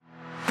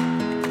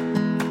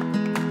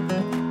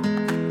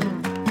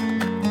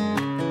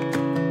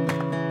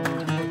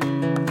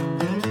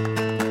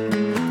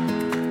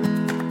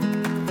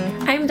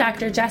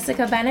Dr.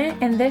 Jessica Bennett,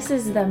 and this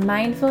is the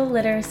Mindful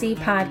Literacy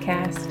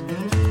Podcast.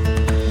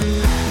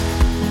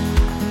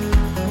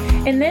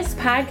 In this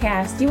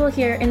podcast, you will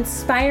hear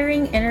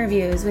inspiring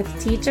interviews with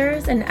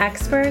teachers and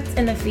experts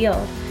in the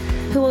field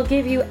who will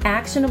give you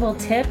actionable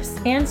tips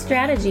and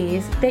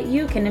strategies that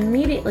you can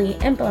immediately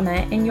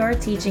implement in your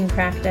teaching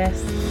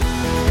practice.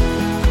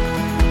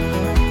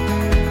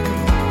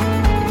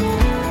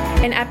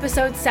 In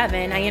episode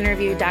 7, I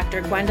interviewed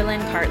Dr. Gwendolyn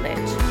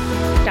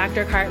Cartledge.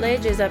 Dr.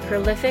 Cartledge is a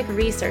prolific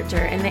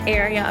researcher in the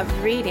area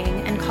of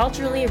reading and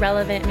culturally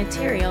relevant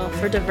material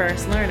for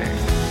diverse learners.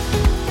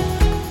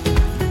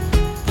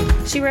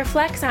 She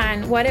reflects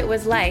on what it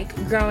was like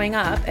growing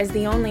up as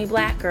the only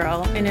Black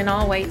girl in an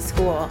all-white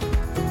school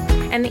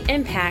and the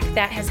impact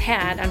that has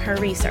had on her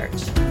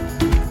research.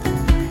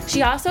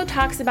 She also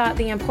talks about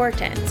the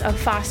importance of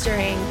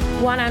fostering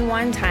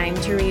one-on-one time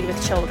to read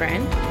with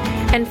children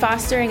and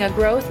fostering a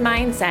growth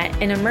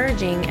mindset in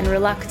emerging and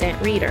reluctant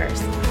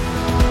readers.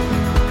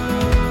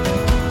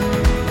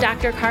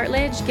 Dr.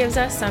 Cartledge gives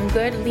us some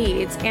good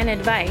leads and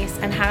advice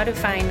on how to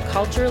find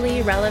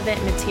culturally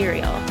relevant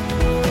material,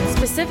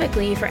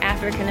 specifically for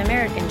African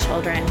American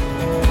children.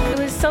 It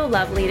was so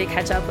lovely to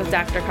catch up with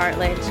Dr.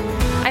 Cartledge.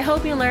 I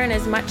hope you learn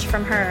as much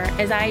from her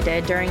as I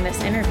did during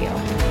this interview.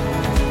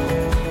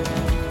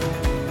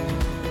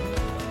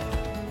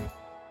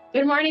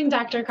 Good morning,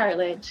 Dr.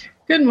 Cartledge.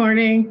 Good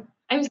morning.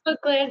 I'm so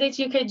glad that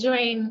you could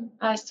join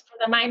us for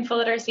the Mindful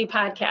Literacy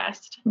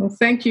Podcast. Well,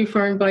 thank you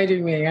for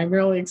inviting me. I'm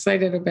really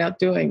excited about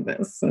doing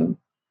this. And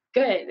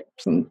Good.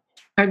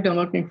 I've been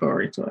looking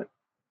forward to it.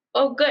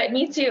 Oh, good.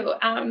 Me too.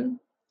 I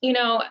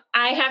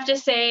have to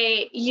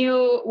say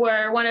you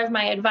were one of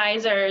my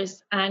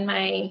advisors on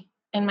my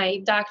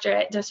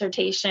doctorate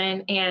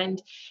dissertation,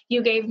 and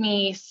you gave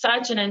me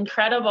such an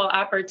incredible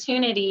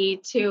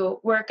opportunity to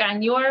work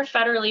on your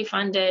federally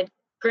funded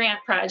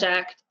grant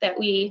project that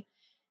we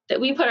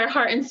put our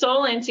heart and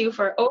soul into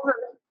for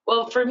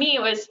me,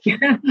 it was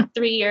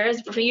 3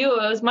 years. But for you,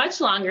 it was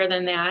much longer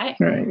than that.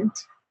 Right.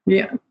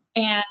 Yeah.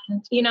 And,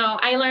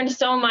 I learned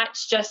so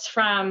much just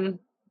from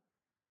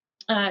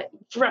that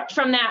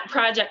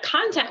project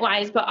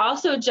content-wise, but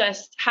also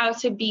just how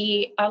to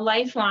be a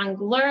lifelong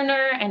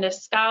learner and a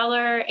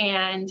scholar.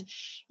 And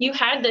you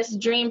had this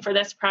dream for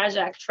this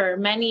project for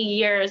many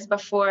years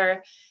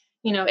before,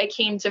 it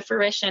came to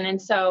fruition.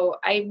 And so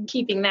I'm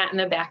keeping that in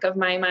the back of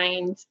my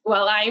mind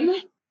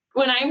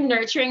when I'm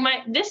nurturing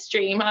this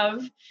dream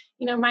of,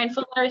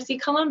 Mindful Literacy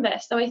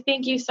Columbus. So I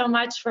thank you so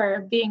much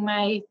for being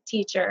my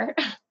teacher.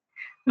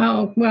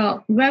 Oh,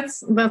 well,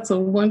 that's a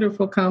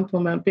wonderful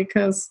compliment,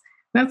 because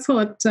that's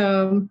what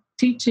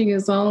teaching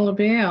is all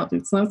about.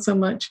 It's not so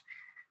much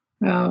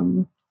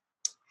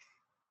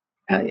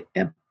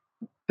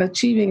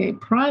achieving a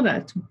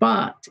product,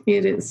 but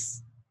it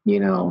is,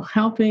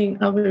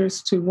 helping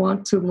others to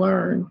want to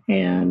learn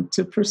and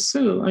to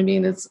pursue. I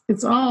mean,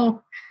 it's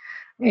all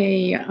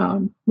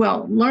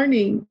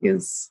learning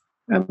is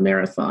a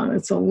marathon.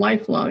 It's a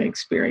lifelong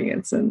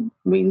experience, and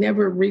we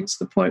never reach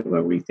the point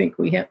where we think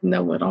we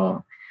know it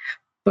all.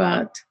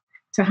 But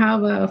to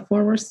have a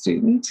former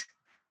student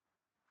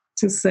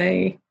to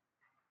say,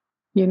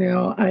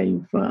 I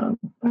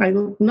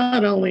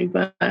not only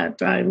that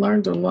I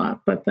learned a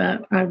lot, but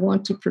that I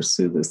want to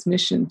pursue this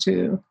mission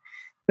too.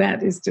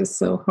 That is just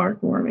so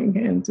heartwarming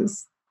and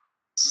just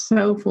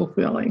so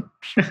fulfilling.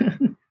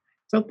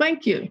 So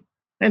thank you.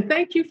 And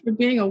thank you for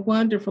being a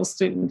wonderful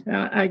student.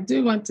 I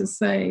do want to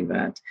say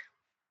that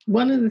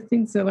one of the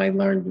things that I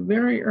learned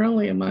very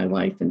early in my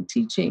life in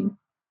teaching,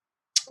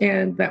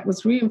 and that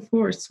was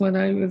reinforced when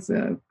I was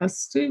a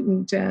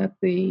student at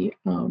the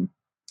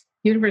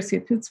University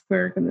of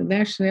Pittsburgh in the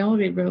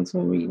nationality rooms,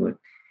 when we would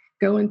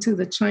go into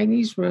the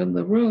Chinese room,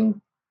 the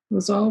room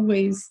was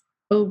always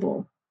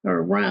oval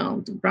or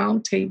round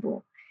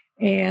table.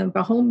 And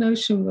the whole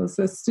notion was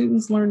that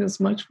students learn as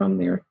much from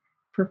their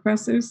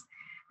professors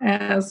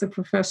as the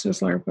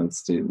professors learn from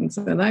students.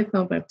 And I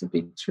found that to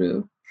be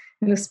true,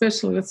 and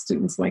especially with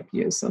students like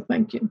you. So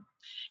thank you.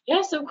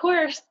 Yes, of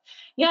course.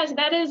 Yes,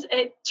 that is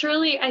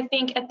truly, I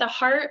think, at the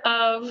heart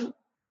of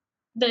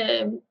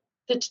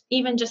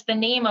even just the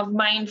name of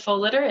mindful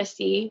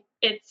literacy.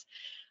 It's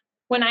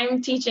when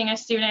I'm teaching a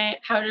student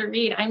how to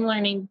read, I'm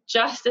learning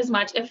just as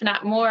much, if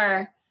not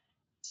more,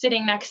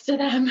 sitting next to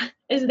them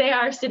as they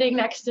are sitting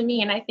next to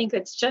me. And I think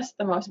it's just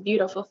the most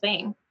beautiful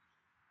thing.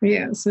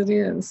 Yes, it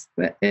is.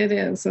 It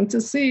is. And to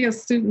see a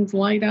student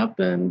light up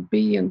and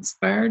be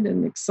inspired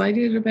and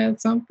excited about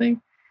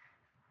something,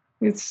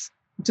 it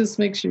just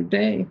makes your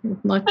day,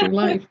 if not your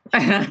life.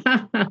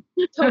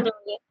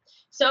 Totally.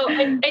 So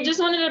I just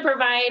wanted to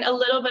provide a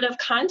little bit of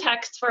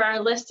context for our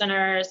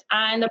listeners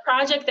on the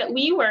project that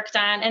we worked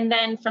on. And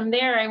then from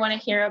there, I want to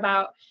hear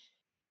about,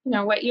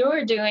 what you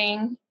were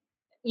doing.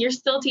 You're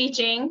still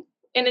teaching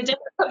in a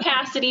different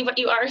capacity, but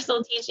you are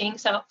still teaching.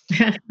 So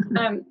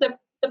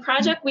the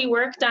project we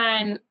worked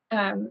on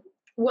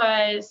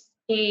was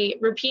a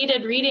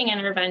repeated reading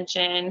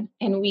intervention,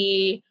 and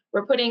we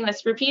were putting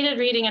this repeated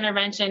reading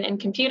intervention in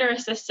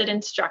computer-assisted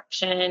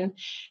instruction.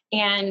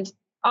 And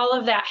all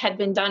of that had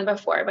been done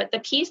before. But the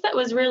piece that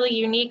was really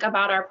unique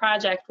about our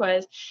project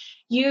was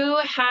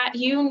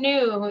you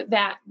knew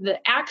that the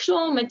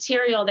actual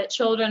material that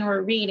children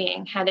were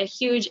reading had a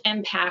huge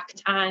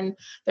impact on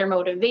their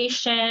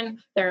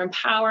motivation, their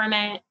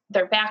empowerment,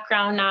 their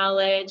background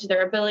knowledge,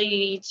 their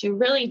ability to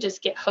really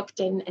just get hooked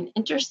in and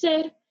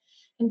interested.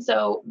 And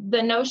so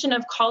the notion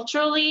of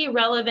culturally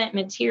relevant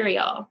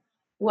material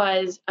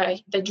was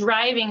the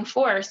driving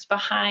force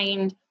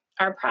behind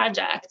our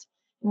project.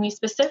 And we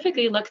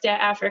specifically looked at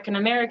African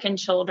American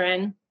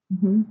children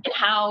and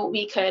how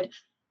we could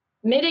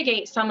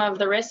mitigate some of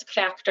the risk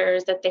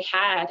factors that they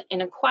had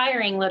in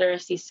acquiring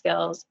literacy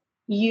skills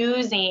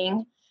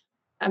using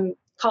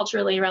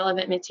culturally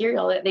relevant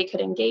material that they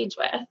could engage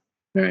with.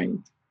 Right.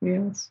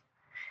 Yes.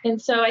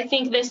 And so I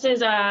think this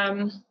is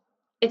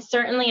it's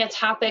certainly a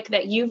topic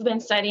that you've been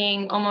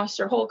studying almost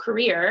your whole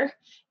career,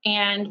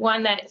 and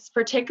one that's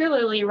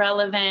particularly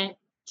relevant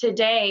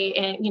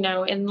today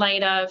in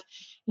light of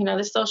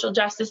the social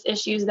justice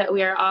issues that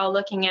we are all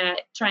looking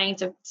at trying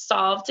to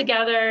solve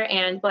together,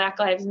 and Black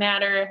Lives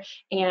Matter,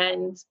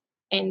 and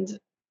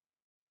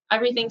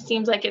everything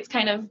seems like it's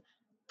kind of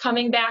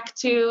coming back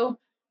to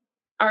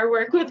our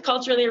work with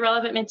culturally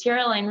relevant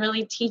material and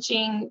really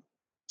teaching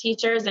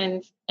teachers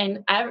and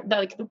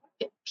the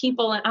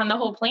people on the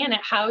whole planet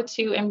how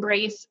to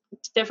embrace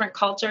different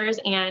cultures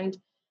and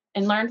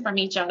learn from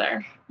each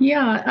other.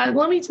 Yeah,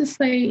 let me just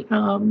say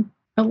a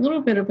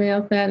little bit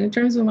about that in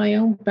terms of my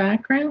own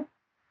background.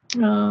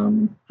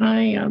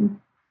 I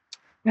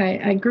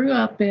grew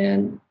up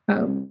in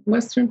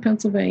Western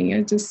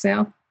Pennsylvania, just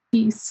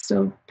southeast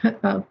of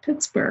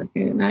Pittsburgh,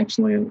 and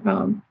actually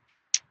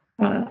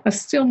a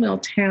steel mill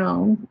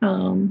town.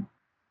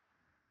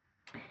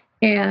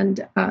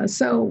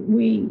 So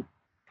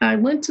I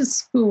went to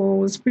school,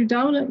 was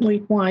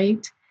predominantly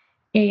white,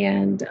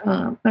 and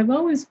I've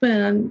always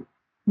been,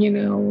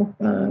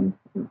 a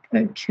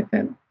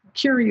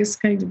curious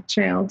kind of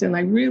child, and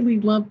I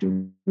really loved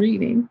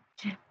reading.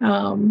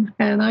 And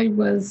I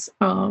was,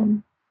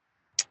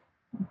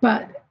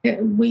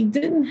 we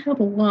didn't have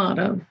a lot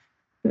of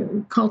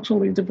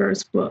culturally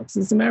diverse books.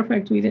 As a matter of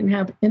fact, we didn't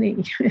have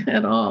any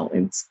at all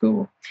in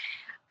school.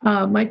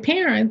 My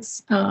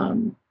parents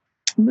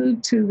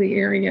moved to the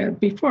area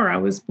before I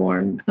was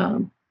born,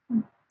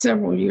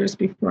 several years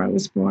before I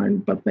was born,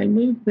 but they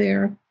moved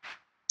there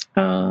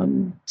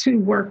to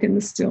work in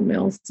the steel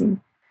mills.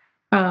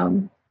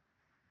 But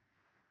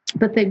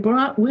they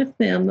brought with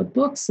them the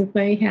books that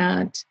they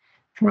had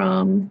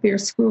from their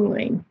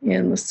schooling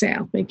in the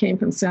South. They came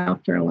from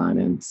South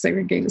Carolina and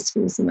segregated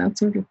schools and that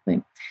sort of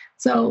thing.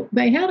 So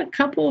they had a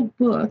couple of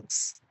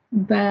books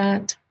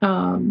that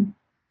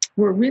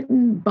were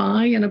written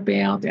by and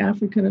about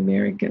African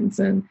Americans.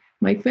 And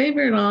my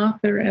favorite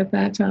author at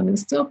that time, and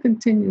still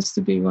continues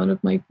to be one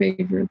of my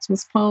favorites,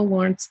 was Paul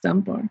Laurence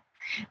Dunbar.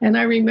 And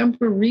I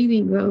remember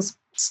reading those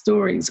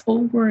stories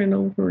over and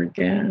over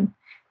again.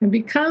 And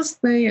because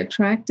they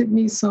attracted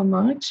me so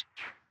much,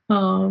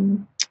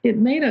 it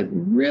made a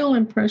real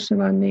impression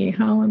on me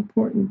how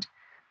important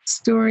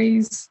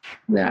stories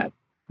that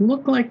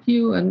look like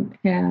you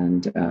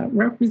and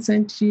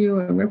represent you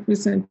and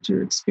represent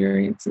your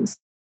experiences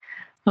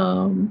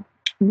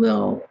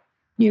will,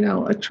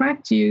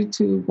 attract you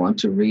to want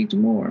to read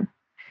more.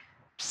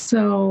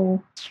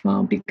 So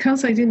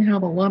because I didn't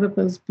have a lot of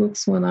those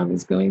books when I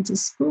was going to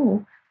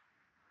school,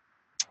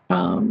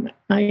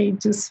 I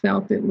just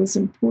felt it was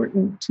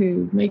important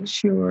to make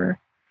sure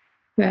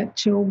that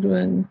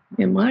children,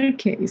 in my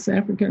case,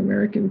 African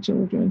American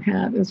children,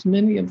 had as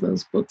many of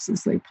those books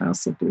as they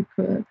possibly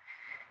could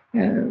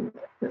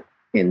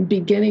in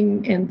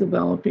beginning and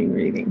developing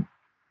reading.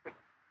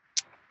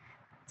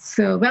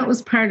 So that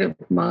was part of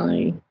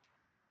my,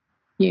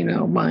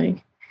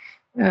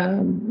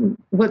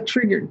 what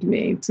triggered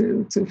me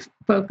to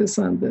focus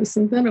on this.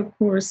 And then, of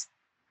course,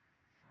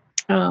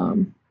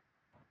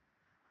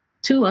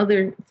 two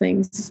other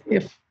things,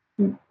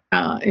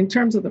 in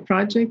terms of the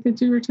project that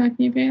you were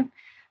talking about,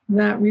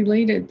 that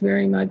related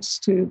very much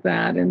to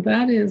that. And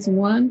that is,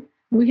 one,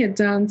 we had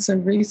done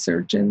some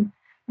research and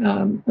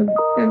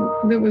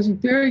there was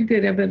very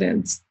good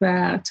evidence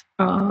that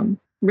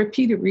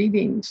repeated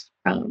readings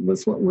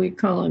was what we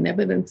call an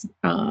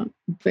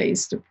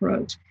evidence-based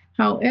approach.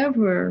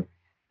 However,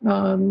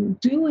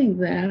 doing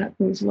that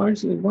was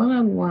largely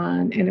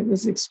one-on-one, and it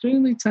was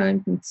extremely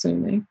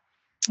time-consuming.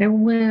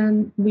 And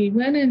when we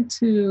went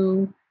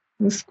into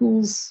the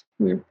schools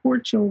where poor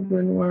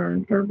children were,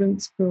 in urban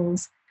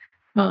schools,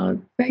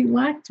 they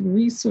lacked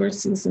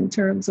resources in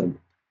terms of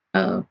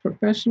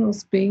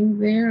professionals being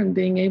there and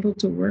being able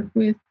to work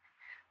with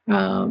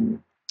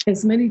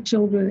as many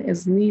children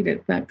as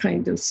needed that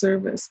kind of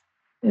service.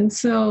 And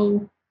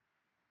so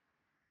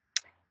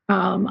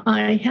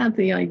I had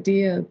the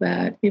idea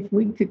that if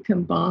we could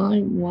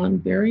combine one,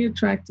 very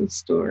attractive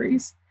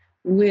stories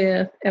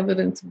with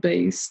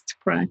evidence-based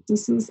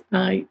practices,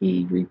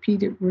 i.e.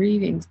 repeated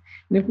readings,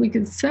 and if we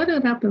could set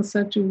it up in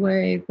such a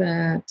way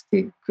that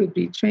it could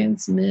be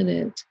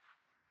transmitted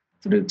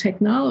through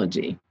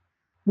technology,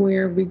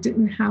 where we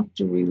didn't have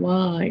to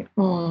rely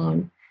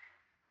on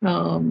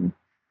um,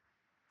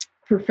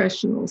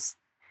 professionals,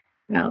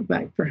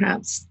 like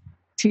perhaps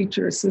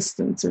teacher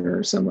assistants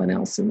or someone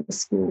else in the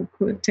school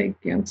could take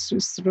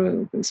youngsters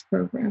through this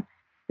program,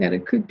 that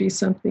it could be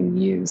something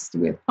used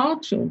with all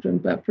children,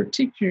 but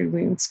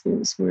particularly in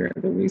schools where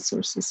the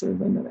resources are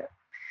limited.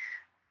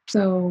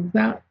 So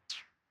that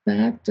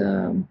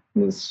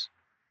was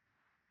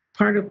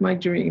part of my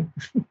dream.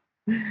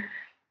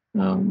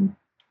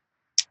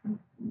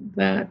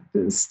 That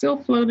is still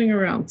floating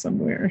around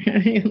somewhere.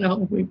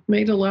 We've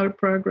made a lot of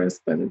progress,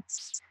 but it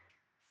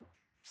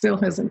still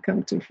hasn't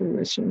come to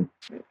fruition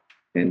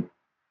in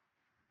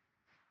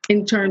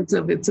terms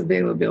of its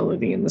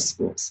availability in the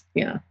schools.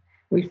 Yeah,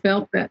 we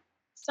felt that.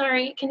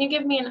 Sorry, can you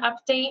give me an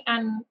update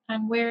on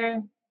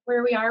where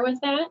we are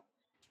with that?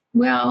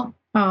 Well,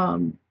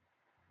 I've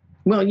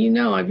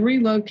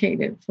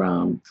relocated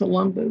from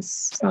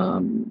Columbus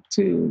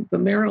to the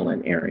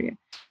Maryland area.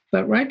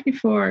 But right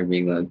before I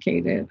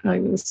relocated, I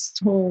was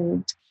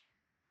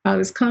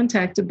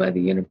contacted by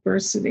the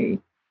university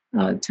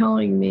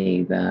telling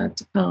me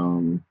that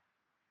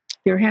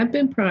there had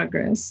been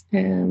progress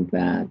and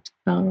that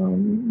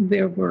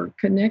there were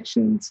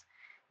connections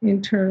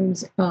in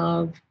terms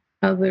of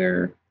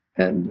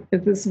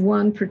this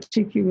one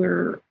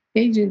particular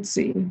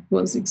agency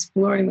was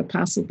exploring the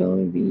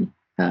possibility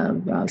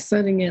of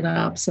setting it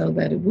up so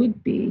that it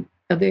would be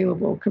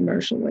available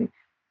commercially.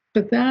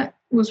 But that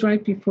was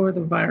right before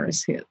the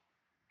virus hit.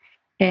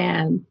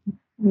 And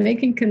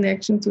making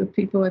connections with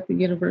people at the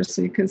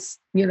university, because,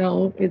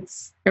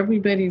 it's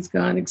everybody's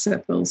gone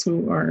except those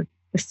who are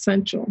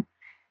essential.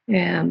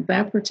 And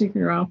that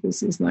particular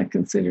office is not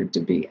considered to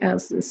be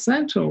as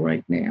essential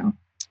right now.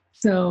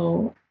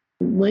 So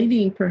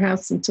waiting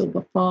perhaps until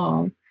the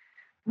fall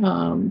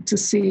to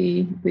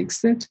see the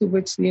extent to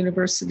which the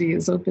university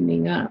is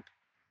opening up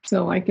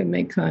so I can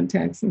make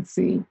contacts and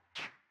see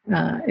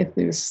if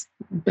there's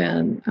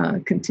been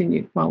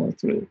continued follow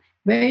through.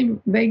 They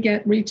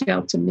reach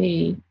out to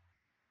me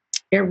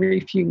every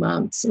few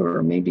months,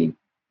 or maybe,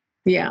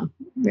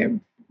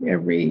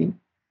 every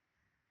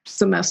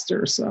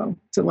semester or so,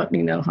 to let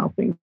me know how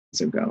things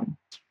are going.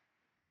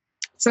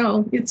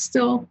 So it's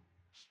still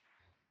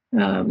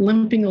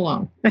limping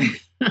along.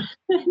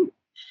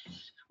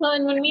 Well,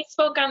 and when we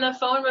spoke on the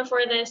phone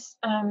before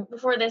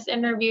this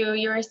interview,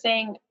 you were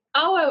saying,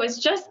 "Oh, I was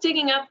just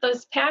digging up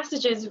those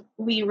passages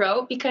we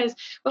wrote," because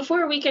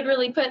before we could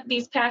really put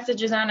these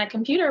passages on a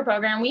computer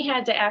program, we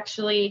had to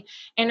actually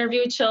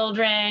interview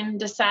children,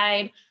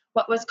 decide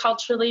what was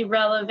culturally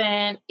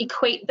relevant,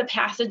 equate the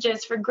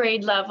passages for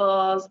grade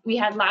levels. We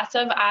had lots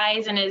of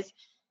eyes and, as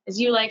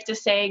you like to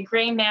say,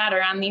 gray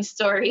matter on these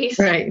stories.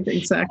 Right,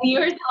 exactly. And you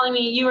were telling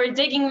me you were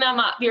digging them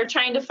up. You were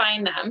trying to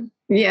find them.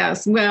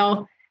 Yes,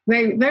 well,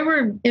 they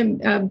were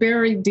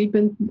buried deep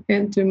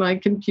into my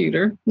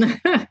computer,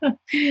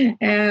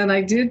 and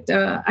I did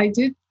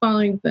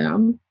find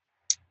them,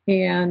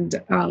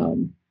 and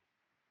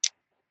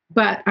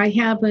but I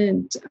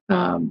haven't,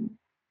 and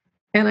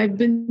I've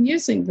been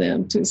using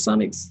them to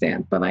some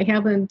extent, but I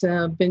haven't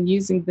been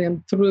using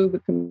them through the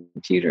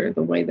computer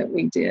the way that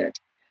we did.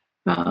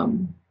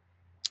 I'm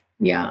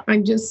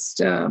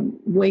just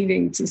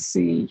waiting to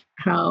see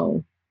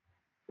how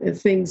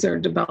things are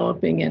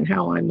developing and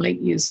how I might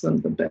use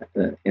them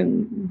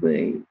in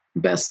the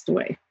best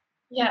way.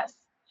 Yes.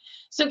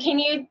 So can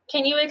you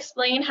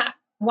explain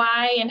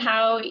why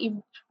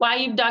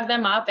you've dug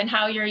them up and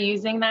how you're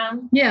using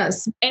them?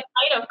 Yes. In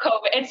light of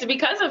COVID, it's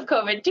because of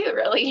COVID too,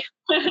 really.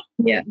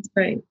 Yes,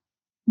 right.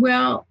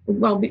 Well,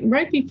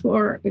 right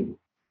before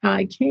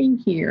I came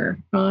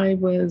here, I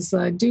was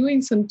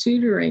doing some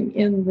tutoring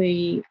in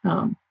the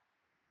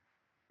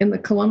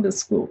Columbus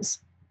schools,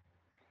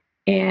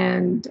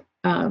 and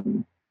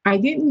I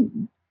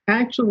didn't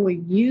actually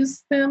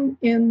use them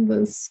in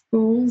the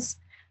schools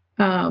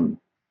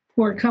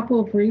for a couple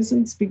of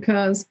reasons,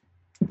 because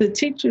the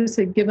teachers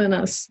had given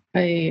us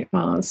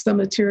some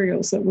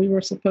materials that we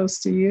were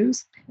supposed to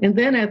use. And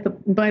then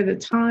by the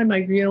time I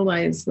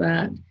realized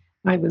that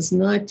I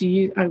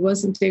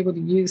wasn't able to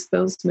use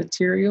those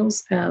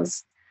materials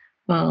as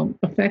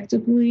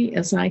effectively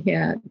as I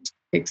had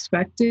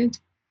expected,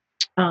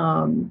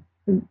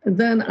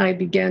 then I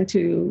began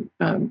to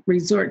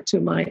resort to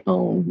my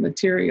own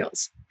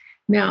materials.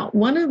 Now,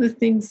 one of the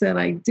things that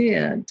I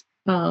did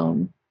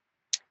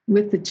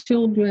with the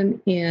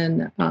children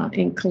in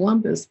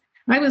Columbus,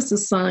 I was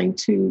assigned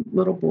 2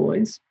 little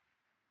boys,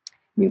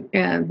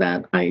 and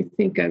that I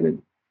think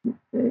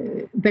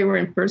they were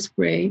in first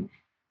grade,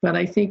 but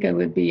I think I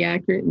would be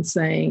accurate in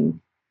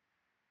saying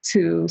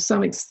to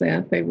some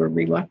extent they were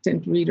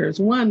reluctant readers,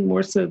 one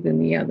more so than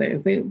the other.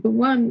 The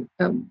one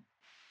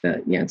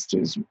the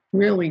youngsters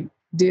really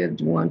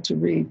did want to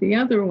read. The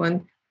other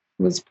one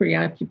was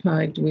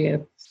preoccupied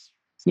with,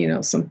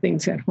 some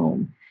things at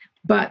home.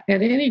 But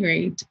at any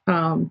rate,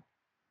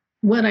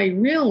 what I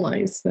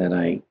realized that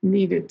I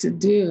needed to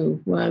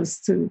do was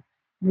to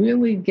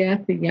really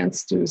get the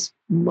youngsters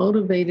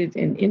motivated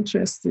and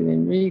interested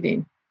in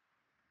reading.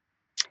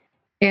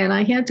 And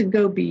I had to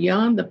go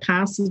beyond the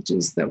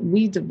passages that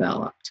we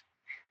developed.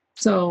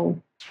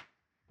 So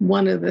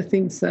one of the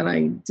things that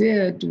I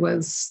did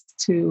was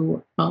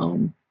to,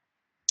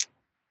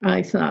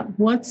 I thought,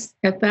 what's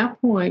at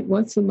that point,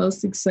 what's the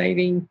most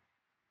exciting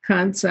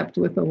concept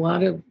with a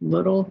lot of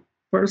little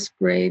first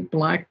grade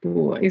Black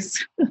boys?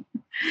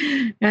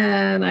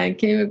 And I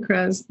came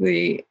across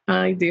the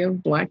idea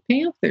of Black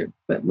Panther,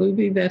 that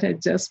movie that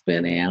had just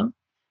been out.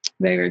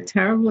 They were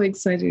terribly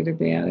excited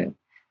about it.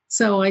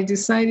 So I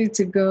decided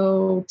to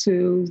go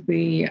to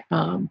the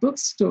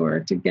bookstore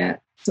to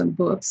get some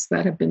books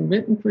that have been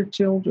written for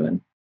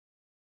children.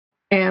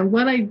 And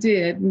what I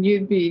did, and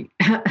you'd be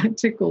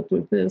tickled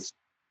with this,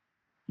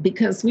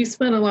 because we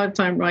spent a lot of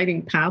time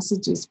writing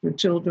passages for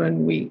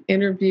children. We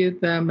interviewed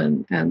them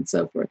and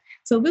so forth.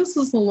 So this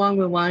is along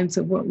the lines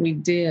of what we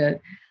did.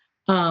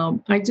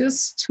 I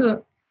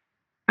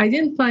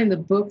didn't find the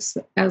books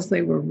as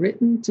they were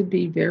written to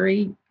be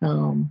very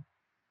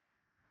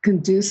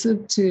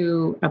conducive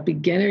to a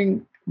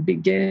beginning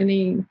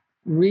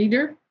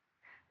reader.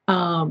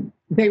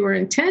 They were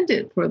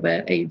intended for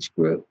that age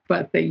group,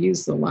 but they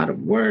used a lot of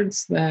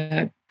words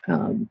that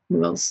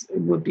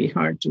would be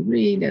hard to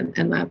read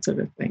and that sort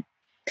of thing.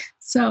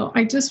 So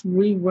I just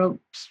rewrote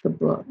the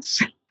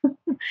books.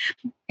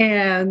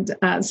 And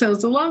so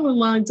it's along the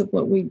lines of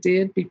what we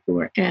did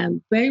before,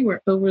 and they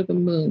were over the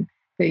moon.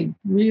 They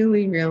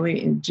really,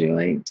 really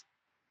enjoyed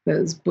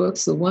those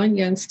books. The one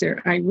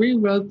youngster, I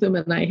rewrote them,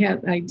 and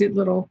I did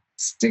little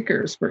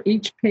stickers for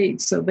each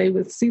page so they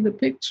would see the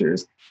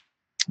pictures,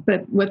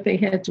 but what they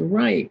had to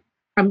read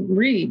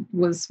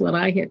was what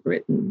I had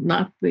written,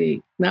 not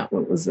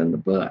what was in the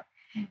book.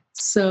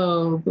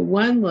 So the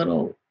one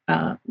little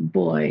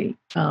boy,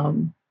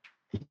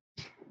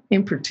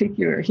 in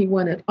particular, he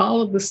wanted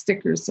all of the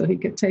stickers so he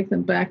could take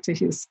them back to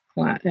his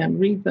class and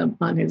read them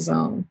on his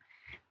own.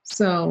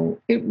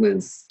 So it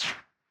was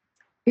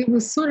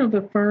sort of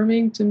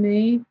affirming to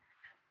me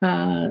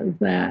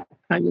that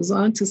I was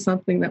onto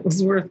something that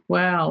was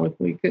worthwhile if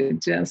we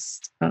could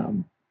just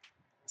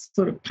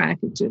sort of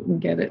package it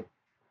and get it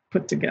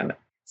put together.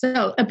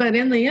 So, but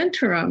in the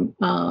interim,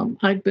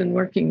 I've been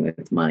working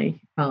with my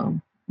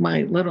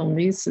little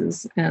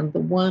nieces, and the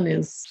one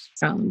is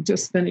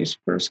just finished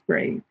first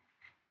grade.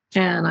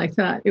 And I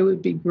thought it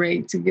would be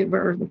great to give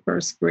her the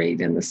first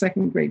grade and the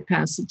second grade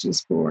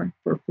passages for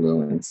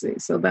fluency.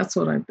 So that's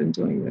what I've been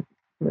doing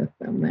with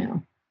them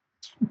now.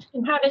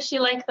 And how does she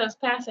like those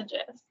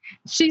passages?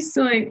 She's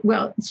doing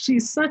well.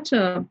 She's such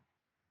a,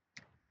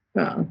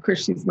 of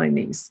course, she's my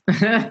niece.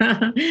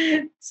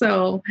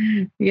 So,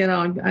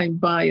 I'm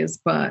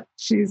biased, but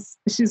she's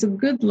a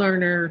good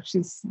learner.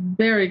 She's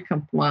very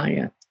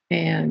compliant,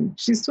 and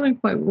she's doing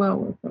quite well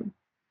with them.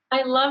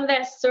 I love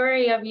that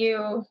story of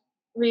you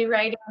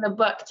rewriting the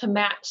book to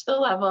match the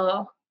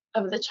level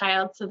of the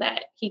child so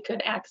that he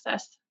could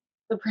access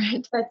the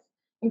print. That's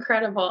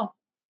incredible.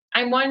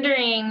 I'm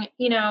wondering,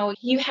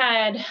 you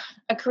had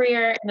a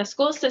career in the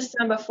school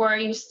system before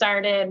you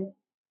started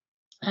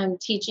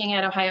teaching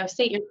at Ohio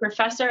State. You're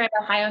professor at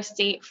Ohio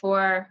State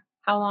for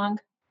how long?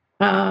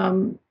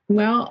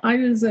 Well, I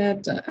was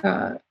at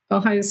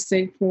Ohio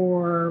State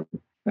for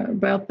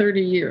about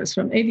 30 years,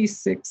 from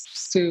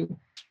 86 to,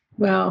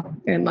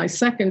 and my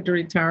second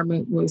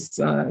retirement was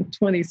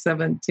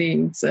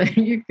 2017. So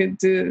you could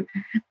do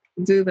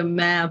the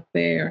math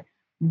there.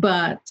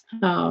 But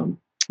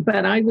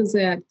I was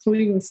at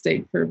Cleveland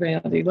State for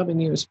about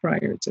 11 years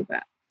prior to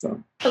that.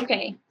 So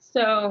okay.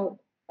 So,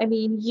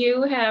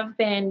 you have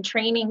been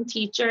training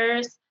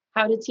teachers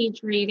how to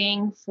teach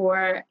reading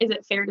for, is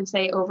it fair to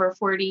say, over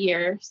 40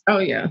 years? Oh,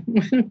 yeah.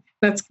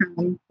 That's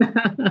common.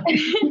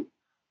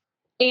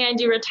 And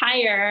you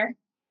retire,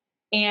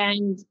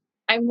 and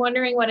I'm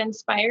wondering what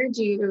inspired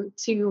you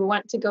to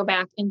want to go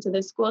back into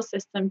the school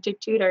system to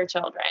tutor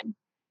children.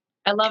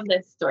 I love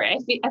this story.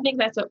 I think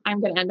that's what I'm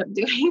going to end up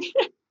doing.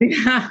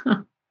 Yeah.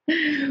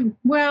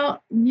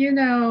 Well,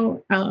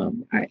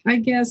 I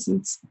guess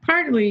it's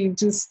partly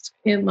just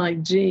in my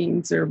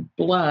genes or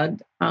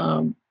blood.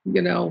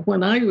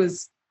 When I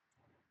was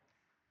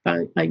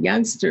a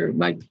youngster,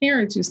 my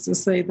parents used to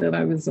say that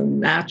I was a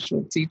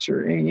natural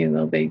teacher,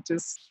 and they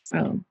just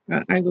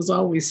I was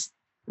always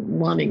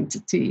wanting to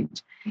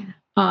teach.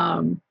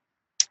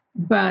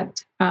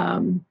 But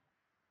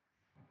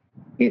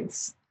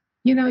it's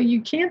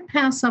you can't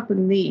pass up a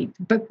need.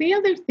 But the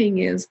other thing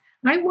is,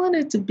 I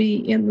wanted to be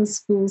in the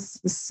schools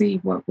to see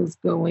what was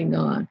going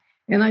on,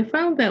 and I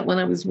found that when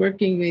I was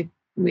working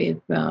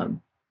with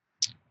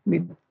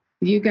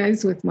you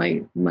guys, with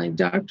my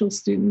doctoral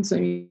students,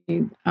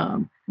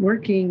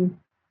 working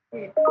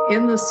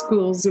in the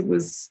schools, it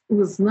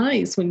was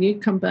nice when you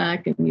come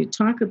back and you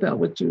talk about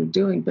what you were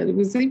doing, but it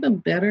was even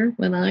better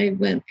when I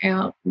went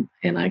out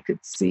and I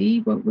could see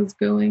what was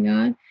going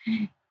on,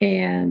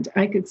 and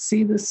I could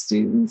see the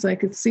students. I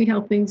could see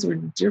how things were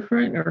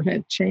different or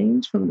had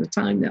changed from the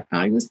time that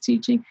I was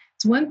teaching.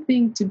 It's one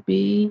thing to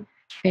be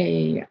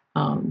a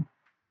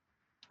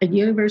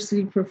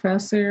university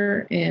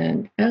professor,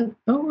 and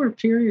over a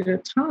period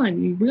of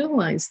time, you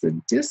realize the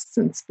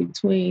distance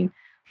between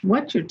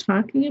what you're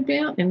talking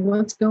about and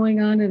what's going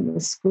on in the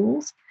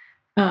schools.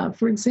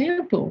 For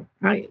example,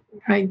 I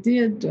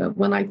did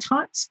when I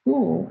taught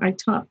school. I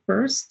taught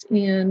first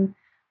um,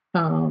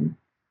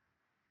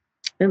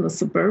 in the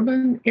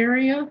suburban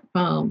area,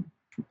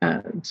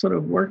 sort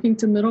of working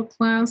to middle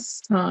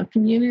class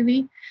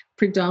community,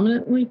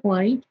 predominantly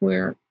white,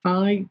 where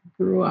I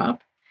grew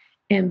up.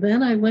 And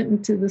then I went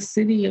into the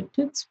city of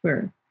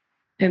Pittsburgh,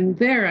 and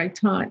there I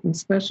taught in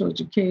special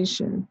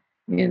education.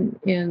 In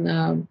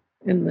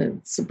the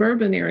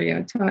suburban area,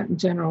 I taught in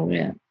general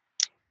ed.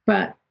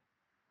 But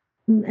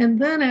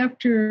and then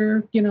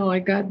after I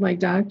got my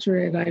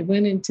doctorate, I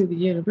went into the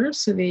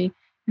university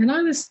and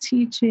I was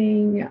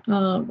teaching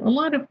a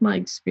lot of my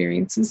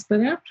experiences. But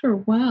after a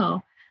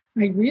while,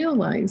 I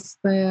realized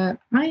that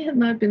I had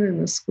not been in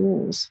the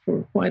schools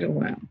for quite a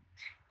while.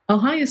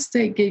 Ohio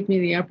State gave me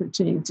the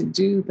opportunity to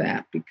do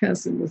that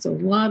because it was a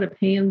lot of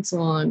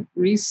hands-on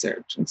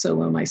research. And so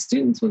when my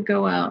students would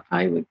go out,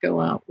 I would go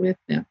out with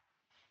them.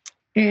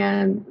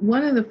 And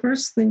one of the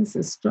first things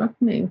that struck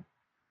me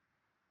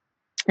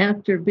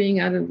after being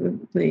out of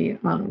the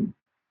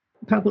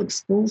public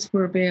schools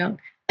for about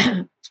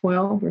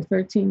 12 or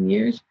 13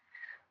 years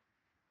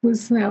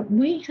was that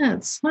we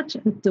had such a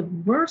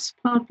diverse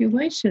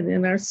population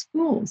in our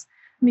schools.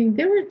 I mean,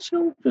 there were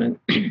children,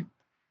 and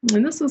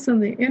this was in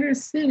the inner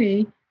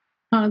city,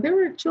 there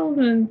were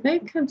children, they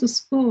come to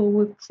school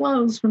with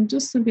clothes from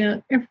just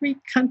about every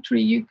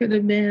country you could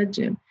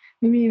imagine.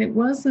 I mean, it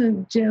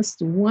wasn't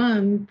just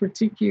one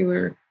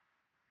particular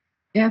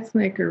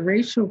ethnic or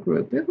racial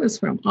group. It was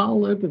from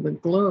all over the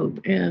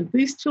globe. And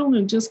these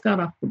children just got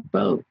off the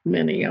boat,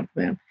 many of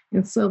them.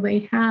 And so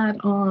they had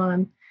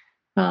on,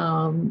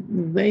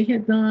 they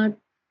had not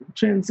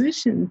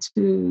transitioned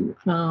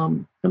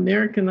to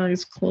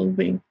Americanized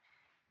clothing.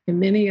 And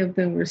many of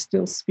them were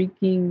still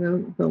speaking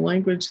the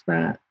language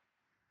that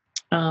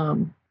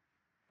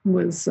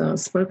was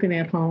spoken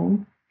at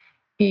home.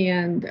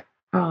 And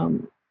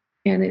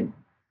it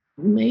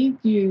made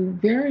you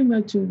very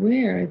much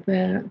aware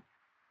that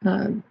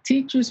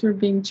teachers were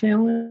being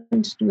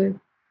challenged with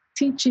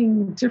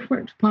teaching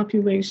different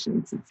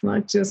populations. It's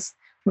not just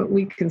what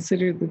we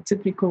consider the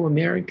typical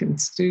American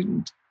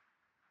student.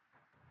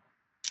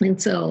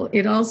 And so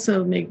it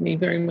also made me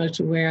very much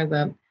aware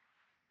that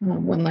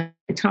when I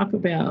talk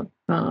about,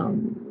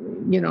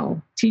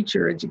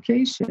 teacher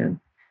education,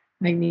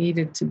 I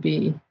needed to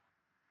be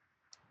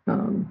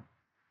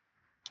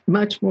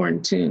much more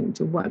in tune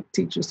to what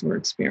teachers were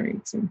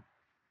experiencing,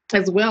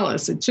 as well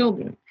as the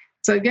children.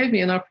 So it gave me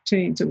an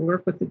opportunity to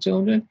work with the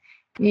children.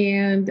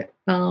 And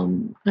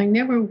I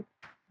never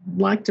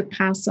like to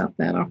pass up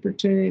that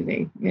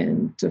opportunity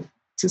and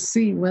to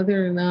see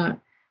whether or not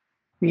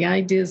the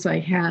ideas I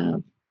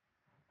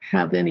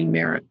have any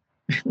merit.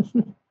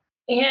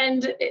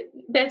 And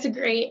that's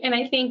great. And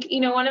I think,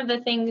 one of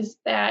the things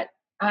that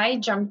I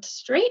jumped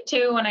straight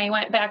to when I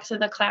went back to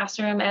the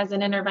classroom as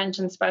an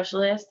intervention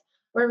specialist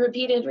were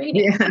repeated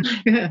readings.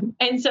 Yeah.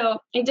 And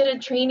so I did a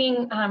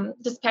training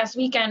this past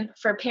weekend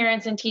for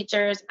parents and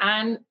teachers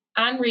on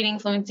reading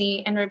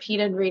fluency and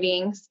repeated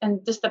readings,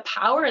 and just the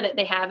power that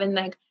they have. And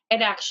like,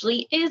 it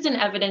actually is an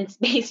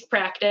evidence-based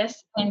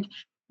practice, and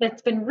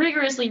that's been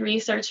rigorously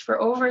researched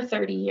for over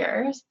 30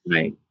 years.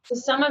 Right. So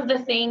some of the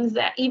things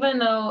that, even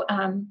though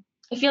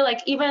I feel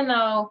like even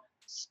though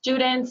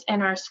students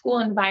and our school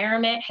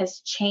environment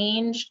has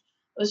changed,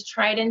 those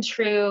tried and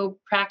true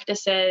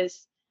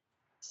practices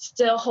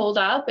still hold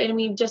up, and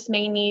we just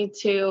may need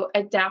to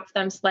adapt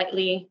them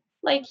slightly,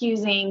 like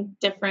using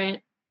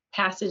different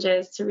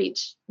passages to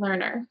reach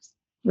learners.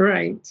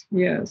 Right.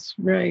 Yes.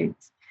 Right.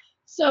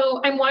 So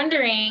I'm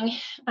wondering,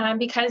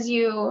 because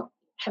you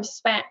have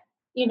spent,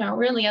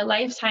 really a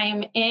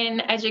lifetime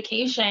in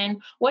education,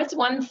 what's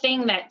one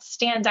thing that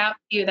stands out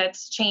to you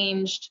that's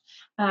changed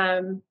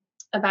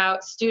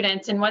about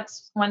students, and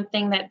what's one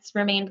thing that's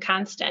remained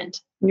constant?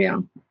 Yeah.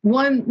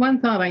 One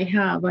thought I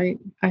have, I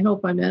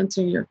hope I'm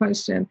answering your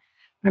question.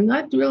 I'm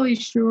not really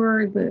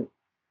sure that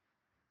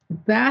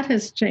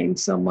has changed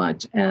so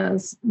much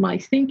as my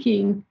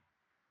thinking,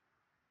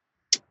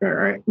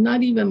 or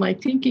not even my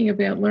thinking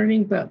about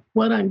learning, but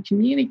what I'm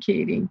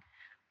communicating.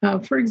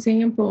 For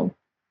example,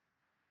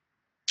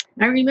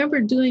 I remember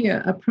doing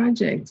a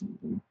project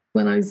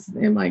when I was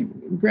in my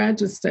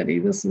graduate study.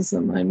 This was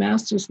at my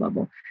master's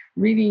level,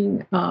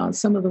 reading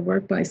some of the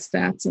work by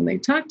Stats, and they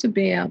talked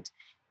about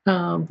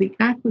the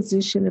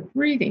acquisition of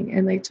reading,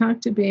 and they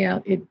talked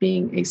about it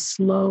being a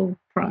slow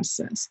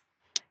process,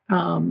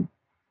 and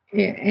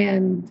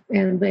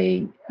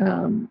they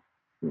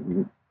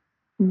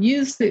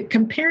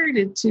compared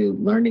it to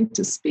learning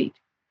to speak.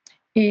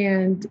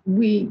 And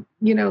we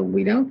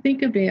don't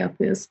think about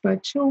this,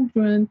 but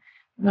children,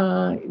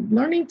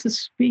 learning to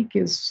speak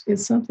is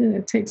something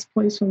that takes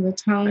place from the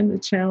time the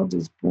child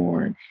is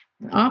born.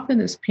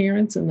 Often as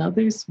parents and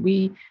others,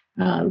 we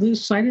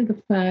lose sight of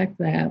the fact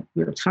that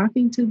we're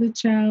talking to the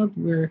child,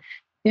 we're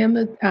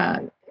getting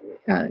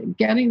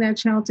that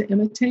child to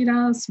imitate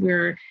us,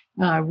 we're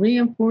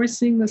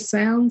reinforcing the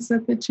sounds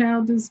that the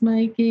child is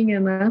making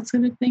and that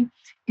sort of thing.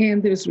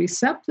 And there's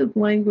receptive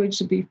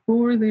language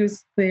before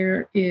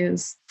there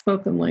is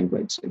spoken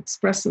language,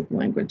 expressive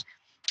language.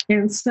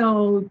 And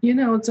so,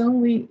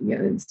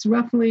 it's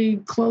roughly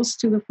close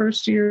to the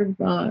first year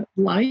of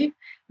life.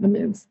 I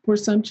mean, for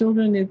some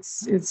children,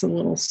 it's a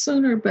little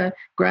sooner, but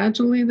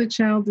gradually the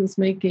child is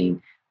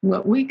making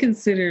what we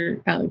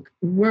consider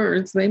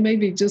words. They may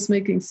be just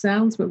making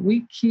sounds, but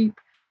we keep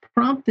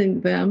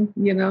prompting them,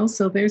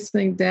 so they're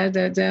saying dad,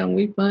 dad, dad, and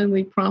we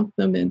finally prompt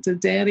them into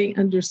daddy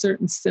under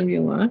certain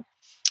stimuli.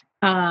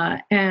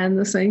 And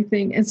the same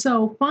thing. And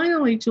so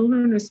finally,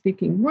 children are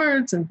speaking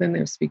words, and then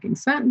they're speaking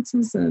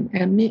sentences and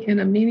in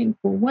a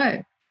meaningful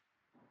way.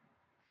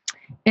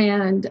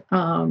 And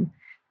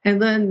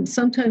then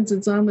sometimes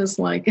it's almost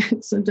like,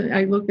 sometimes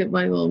I look at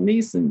my little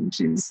niece and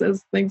she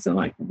says things, I'm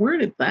like, where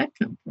did that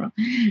come from?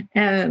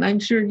 And I'm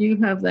sure you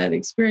have that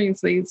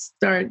experience. They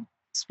start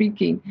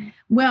speaking.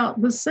 Well,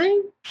 the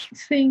same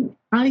thing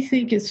I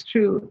think is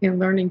true in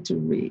learning to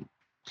read.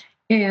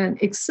 And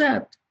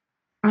except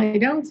I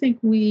don't think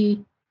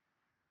we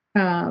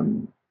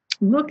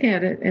look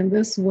at it in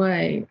this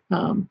way.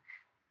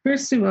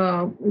 First of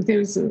all,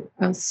 there's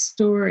a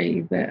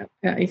story that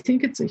I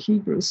think it's a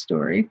Hebrew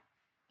story,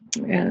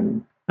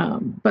 and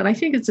but I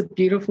think it's a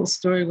beautiful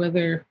story,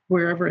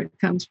 wherever it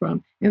comes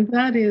from. And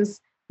that is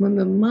when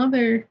the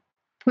mother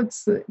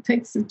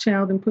takes the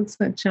child and puts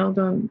that child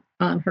on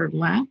her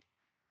lap.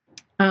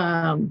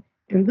 And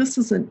this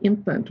is an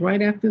infant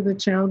right after the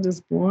child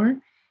is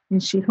born,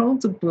 and she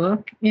holds a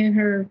book in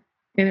her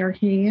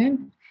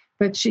hand,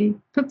 but she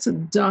puts a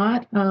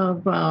dot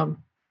of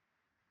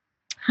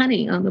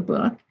honey on the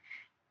book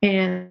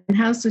and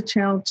has the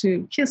child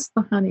to kiss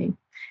the honey.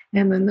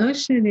 And the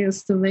notion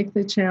is to make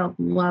the child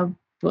love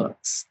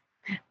books.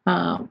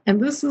 And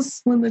this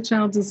is when the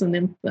child is an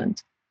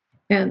infant.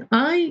 And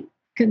I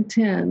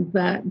contend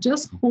that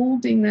just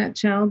holding that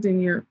child in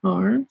your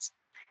arms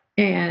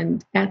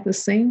and at the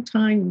same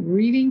time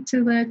reading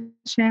to that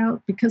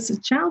child, because the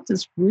child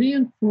is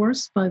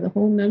reinforced by the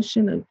whole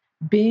notion of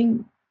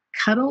being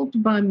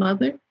cuddled by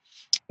mother.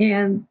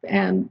 And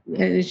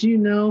as you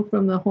know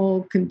from the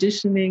whole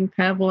conditioning,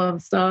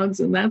 Pavlov's dogs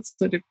and that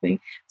sort of thing.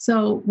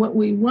 So what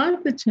we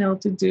want the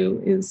child to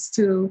do is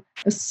to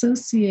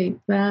associate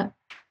that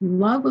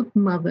love of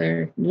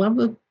mother, love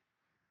of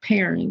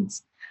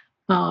parents,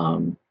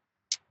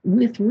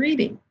 with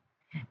reading,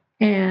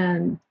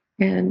 and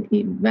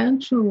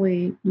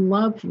eventually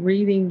love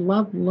reading,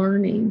 love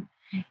learning,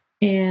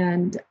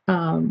 and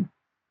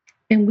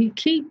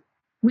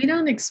we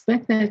don't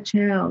expect that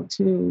child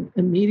to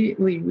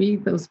immediately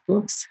read those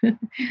books.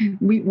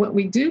 What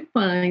we do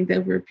find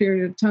over a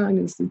period of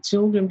time is the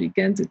children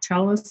begin to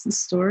tell us the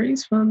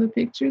stories from the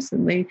pictures,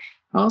 and they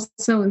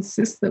also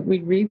insist that we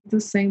read the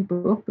same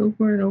book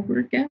over and over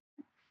again.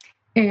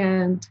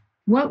 And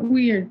what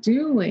we are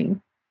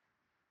doing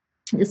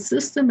is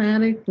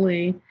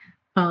systematically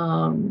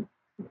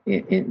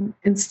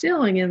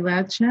instilling in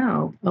that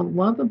child a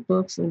love of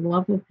books, a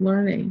love of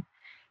learning.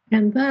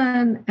 And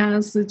then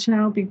as the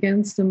child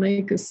begins to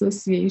make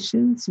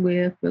associations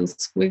with those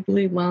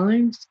squiggly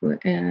lines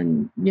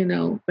and,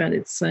 that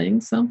it's saying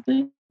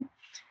something,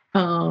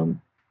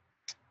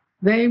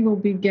 they will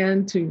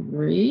begin to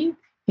read.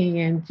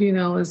 And,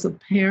 as a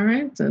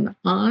parent and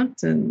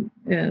aunt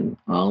and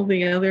all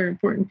the other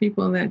important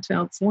people in that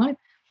child's life,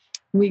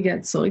 we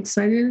get so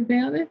excited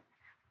about it.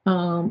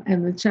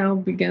 And the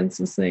child begins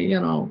to say,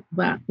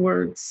 that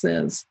word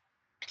says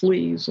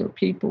please or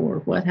people or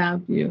what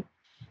have you.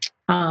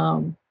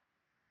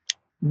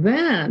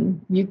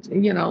 Then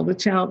the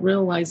child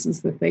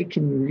realizes that they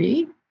can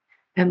read,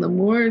 and the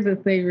more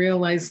that they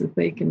realize that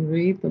they can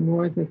read, the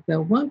more that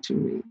they'll want to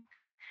read.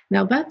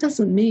 Now, that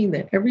doesn't mean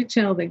that every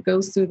child that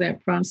goes through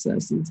that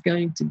process is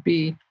going to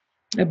be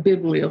a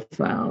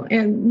bibliophile.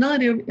 And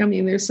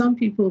there's some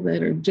people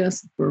that are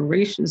just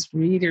voracious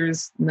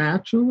readers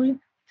naturally,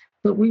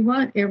 but we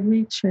want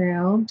every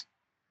child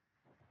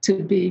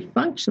to be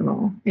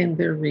functional in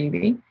their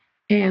reading.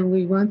 And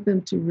we want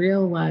them to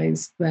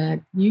realize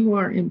that you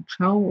are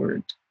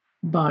empowered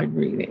by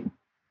reading.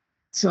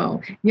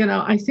 So,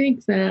 I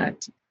think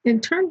that in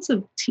terms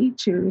of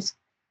teachers,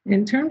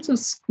 in terms of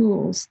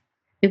schools,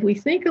 if we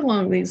think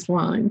along these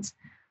lines,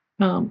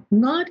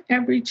 not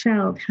every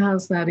child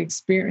has had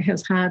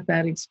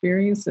that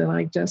experience that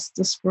I just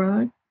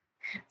described.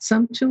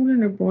 Some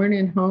children are born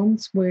in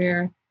homes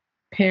where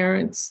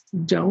parents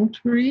don't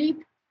read.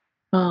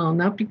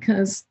 Not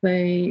because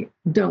they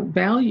don't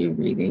value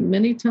reading.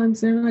 Many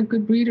times they're not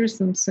good readers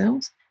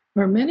themselves,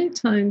 or many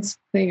times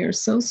they are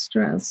so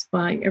stressed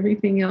by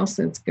everything else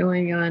that's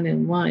going on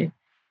in life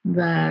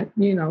that,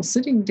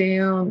 sitting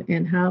down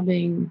and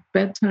having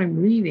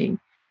bedtime reading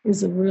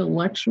is a real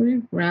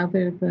luxury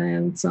rather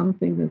than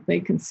something that they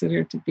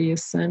consider to be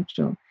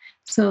essential.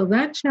 So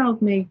that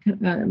child may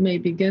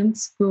begin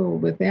school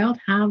without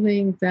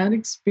having that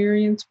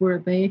experience where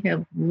they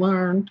have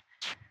learned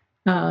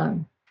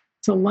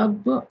to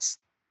love books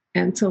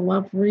and to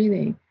love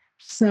reading.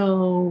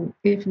 So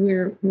if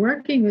we're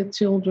working with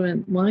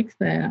children like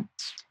that,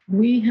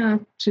 we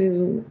have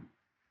to,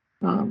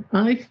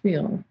 I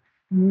feel,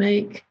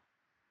 make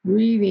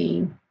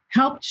reading,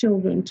 help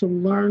children to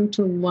learn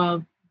to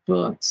love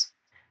books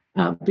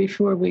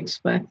before we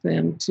expect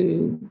them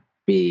to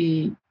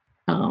be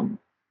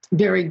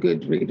very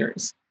good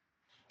readers.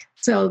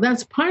 So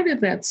that's part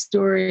of that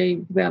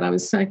story that I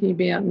was talking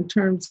about in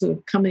terms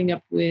of coming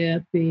up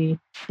with the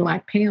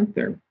Black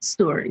Panther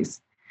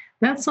stories.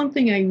 That's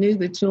something I knew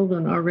the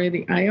children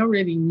already, I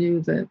already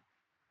knew that,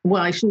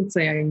 well, I shouldn't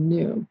say I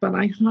knew, but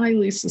I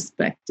highly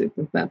suspected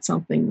that that's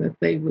something that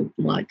they would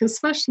like,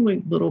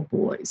 especially little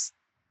boys.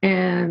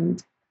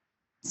 And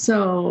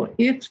so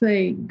if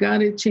they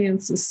got a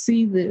chance to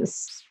see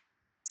this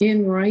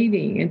in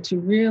writing and to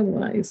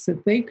realize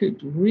that they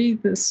could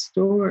read this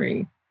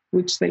story,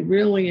 which they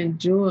really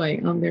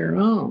enjoy on their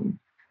own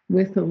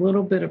with a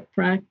little bit of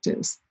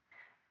practice,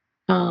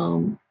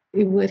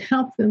 it would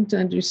help them to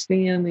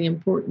understand the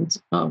importance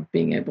of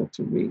being able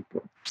to read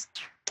books.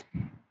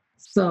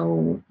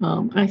 So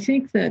I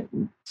think that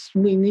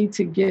we need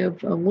to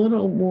give a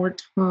little more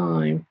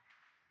time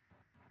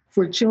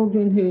for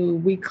children who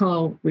we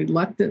call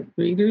reluctant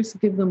readers,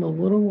 give them a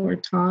little more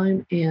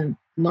time in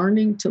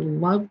learning to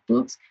love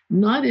books,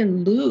 not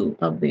in lieu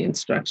of the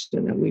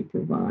instruction that we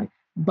provide,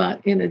 but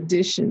in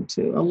addition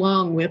to,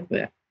 along with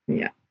it.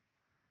 Yeah.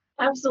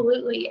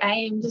 Absolutely.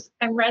 I'm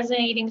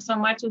resonating so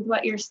much with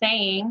what you're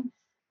saying.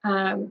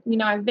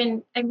 I've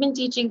been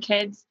teaching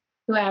kids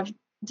who have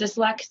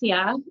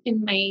dyslexia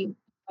in my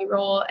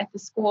role at the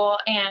school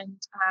and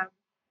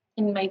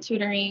in my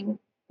tutoring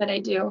that I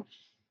do.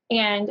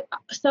 And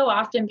so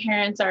often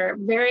parents are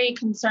very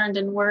concerned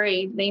and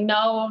worried. They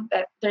know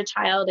that their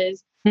child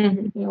is,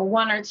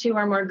 one or two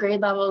or more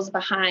grade levels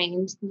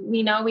behind.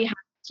 We know we have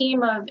a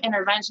team of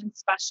intervention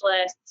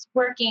specialists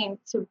working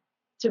to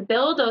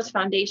build those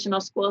foundational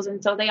schools.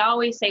 And so they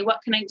always say,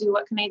 what can I do?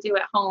 What can I do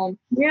at home?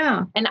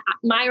 Yeah. And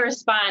my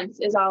response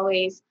is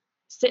always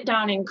sit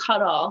down and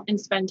cuddle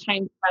and spend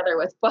time together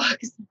with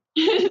books.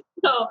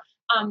 So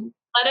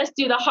let us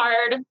do the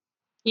hard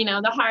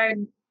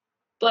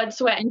blood,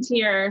 sweat, and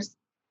tears.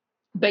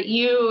 But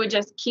you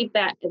just keep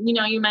that,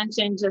 you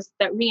mentioned just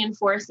that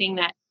reinforcing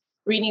that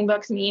reading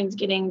books means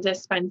getting to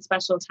spend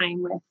special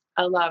time with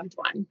a loved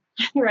one,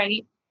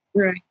 right?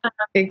 Right.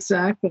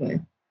 Exactly.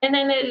 And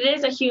then it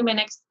is a human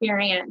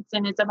experience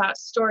and it's about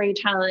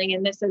storytelling.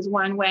 And this is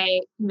one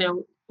way,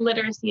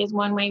 literacy is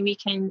one way we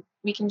can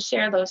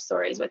share those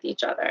stories with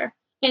each other.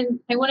 And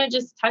I want to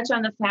just touch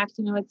on the fact,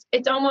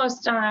 it's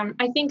almost,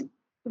 I think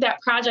that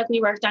project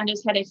we worked on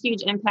just had a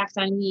huge impact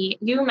on me.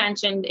 You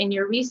mentioned in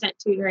your recent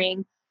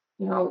tutoring,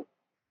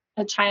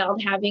 a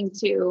child having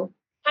to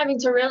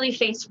really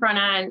face front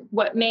on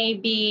what may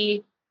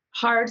be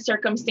hard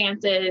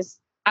circumstances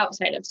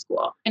outside of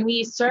school. And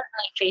we certainly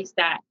faced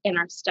that in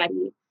our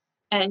study.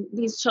 And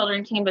these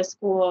children came to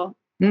school,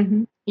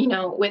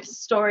 with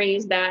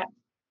stories that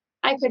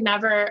I could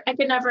never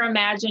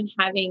imagine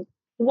having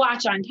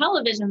watched on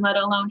television, let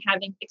alone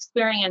having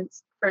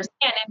experienced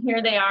firsthand. And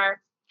here they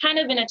are kind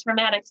of in a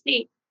traumatic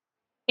state.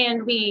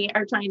 And we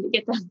are trying to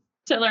get them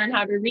to learn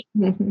how to read.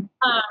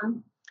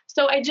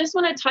 So I just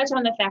want to touch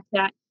on the fact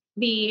that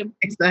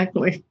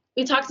exactly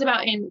we talked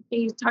about in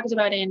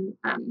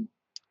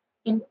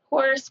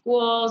poor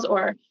schools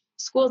or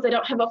schools that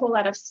don't have a whole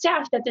lot of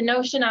staff, that the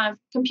notion of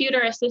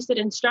computer assisted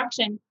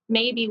instruction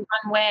may be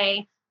one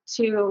way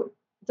to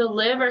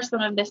deliver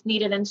some of this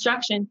needed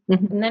instruction.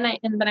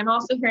 But I'm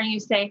also hearing you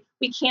say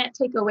we can't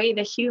take away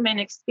the human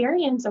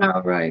experience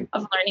of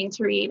learning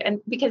to read,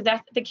 and because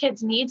the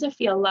kids need to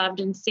feel loved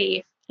and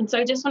safe. And so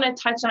I just want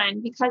to touch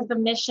on, because the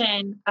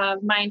mission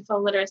of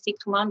Mindful Literacy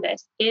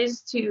Columbus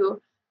is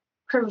to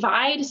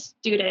provide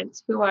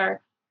students who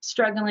are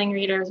struggling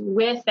readers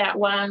with that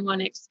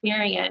one-on-one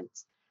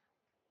experience.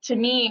 To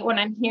me, what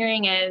I'm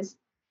hearing is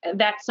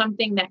that's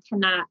something that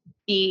cannot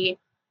be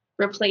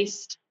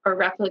replaced or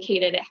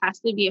replicated. It has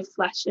to be a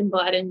flesh and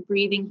blood and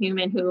breathing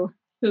human who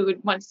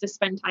wants to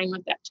spend time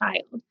with that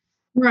child.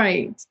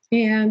 Right.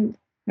 And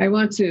I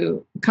want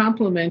to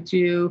compliment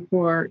you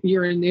for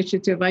your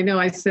initiative. I know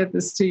I said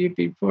this to you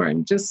before.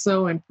 I'm just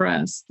so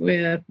impressed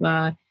with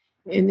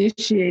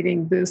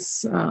initiating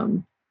this,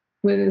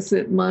 what is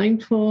it,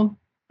 Mindful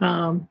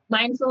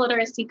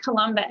Literacy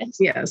Columbus.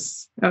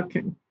 Yes.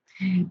 Okay.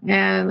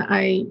 And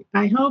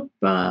I hope,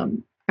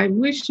 I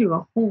wish you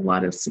a whole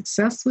lot of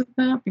success with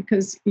that,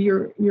 because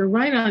you're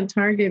right on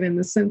target in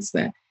the sense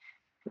that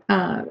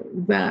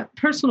that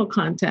personal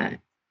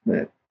contact,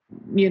 that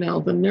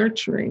the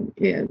nurturing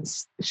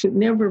should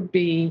never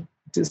be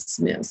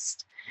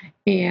dismissed.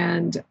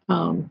 And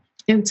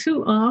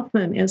too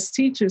often as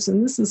teachers,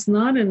 and this is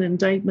not an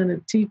indictment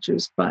of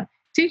teachers, but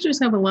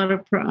teachers have a lot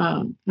of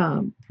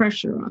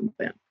pressure on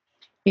them.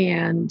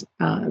 And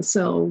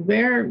so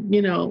they're,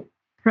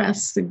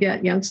 pressed to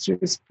get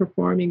youngsters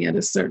performing at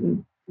a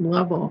certain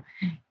level.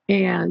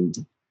 And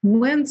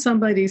when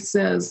somebody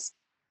says,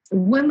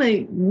 when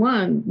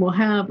one will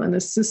have an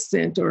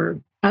assistant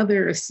or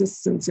other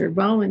assistants or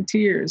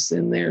volunteers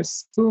in their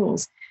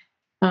schools,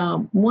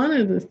 one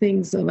of the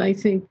things that I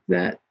think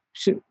that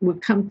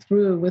would come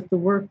through with the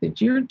work that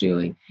you're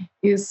doing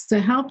is to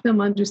help them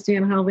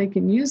understand how they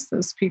can use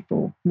those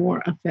people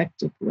more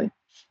effectively.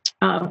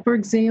 For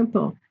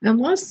example,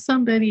 unless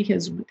somebody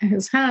has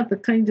had the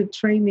kind of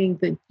training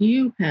that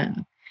you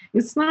have,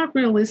 it's not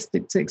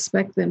realistic to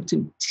expect them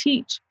to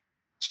teach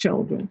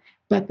children,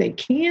 but they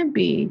can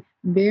be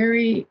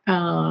very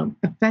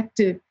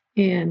effective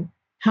in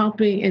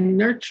helping and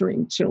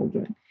nurturing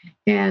children.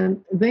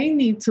 And they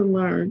need to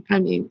learn. I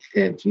mean,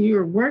 if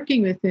you're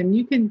working with them,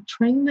 you can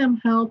train them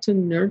how to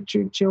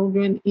nurture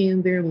children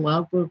in their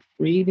love of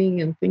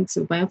reading and things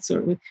of that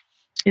sort.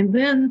 And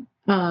then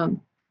have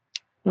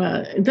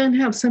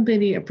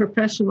somebody, a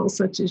professional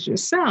such as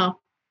yourself,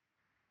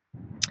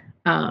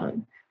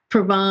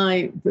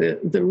 provide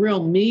the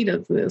real meat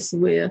of this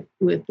with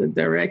the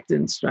direct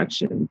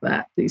instruction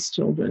that these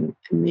children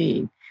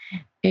need.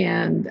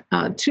 And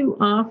too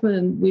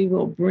often we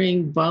will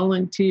bring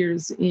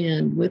volunteers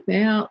in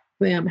without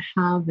them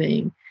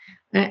having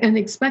the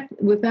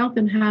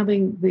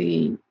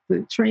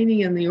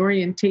training and the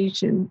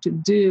orientation to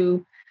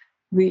do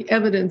the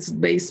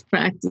evidence-based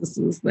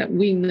practices that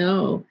we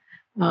know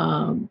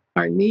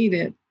are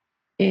needed,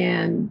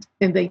 and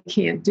they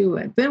can't do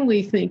it. Then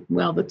we think,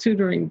 well, the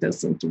tutoring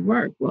doesn't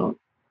work. Well,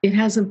 it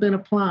hasn't been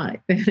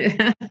applied.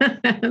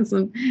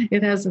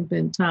 It hasn't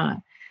been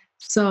taught.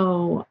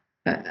 So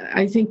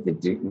I think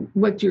that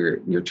what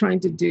you're trying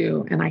to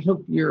do, and I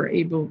hope you're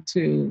able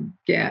to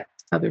get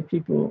other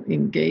people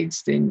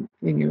engaged in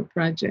your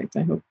project.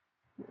 I hope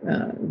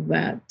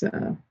that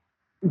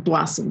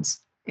blossoms.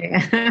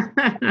 Thank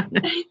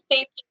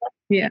you.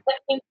 Yeah.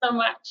 Thanks so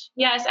much.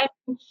 Yes,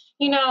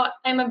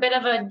 I'm a bit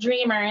of a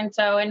dreamer. And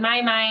so in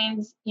my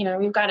mind,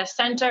 we've got a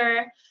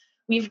center,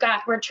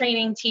 we're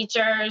training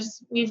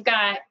teachers, we've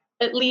got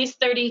at least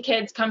 30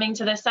 kids coming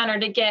to the center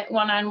to get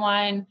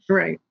one-on-one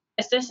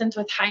assistance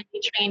with highly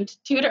trained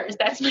tutors.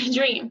 That's my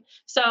dream.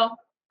 So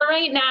for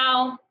right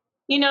now,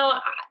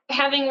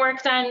 having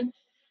worked on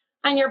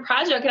your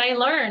project, I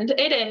learned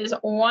it is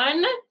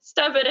one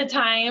step at a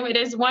time. It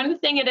is one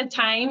thing at a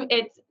time.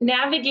 It's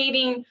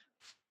navigating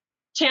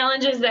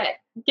challenges that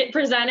get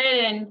presented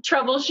and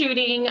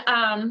troubleshooting.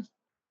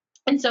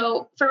 And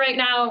so for right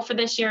now, for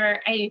this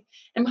year, I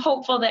am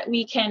hopeful that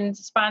we can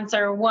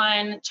sponsor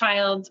one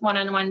child's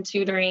one-on-one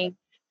tutoring.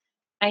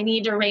 I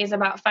need to raise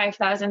about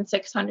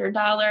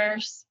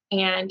 $5,600.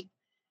 And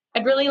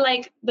I'd really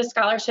like the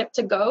scholarship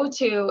to go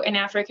to an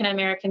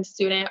African-American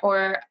student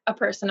or a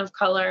person of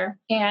color.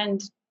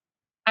 And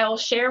I will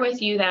share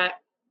with you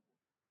that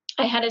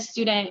I had a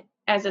student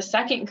as a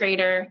second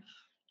grader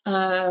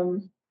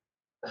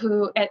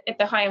who at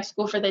the Ohio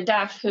School for the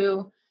Deaf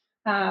who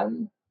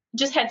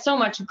just had so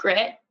much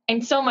grit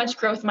and so much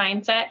growth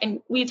mindset.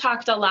 And we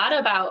talked a lot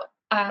about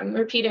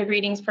repeated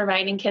readings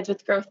providing kids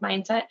with growth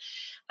mindset.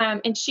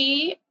 And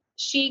she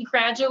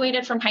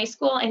graduated from high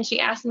school and she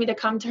asked me to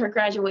come to her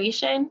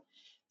graduation.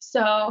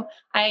 So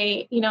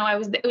I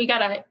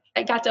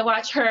got to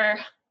watch her.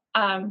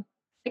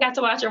 I got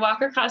to watch her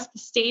walk across the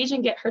stage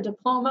and get her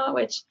diploma,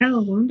 which,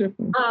 oh,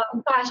 wonderful.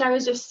 I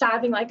was just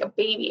sobbing like a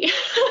baby.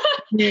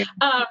 Yeah.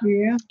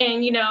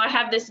 And, I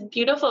have this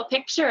beautiful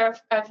picture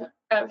of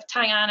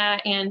Tiana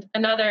and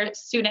another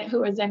student who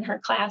was in her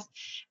class,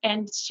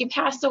 and she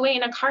passed away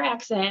in a car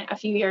accident a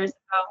few years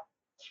ago.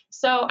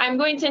 So I'm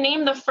going to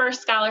name the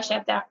first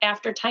scholarship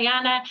after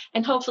Tiana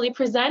and hopefully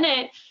present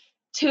it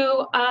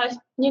to, a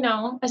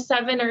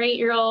 7 or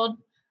 8-year-old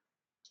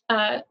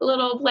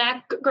little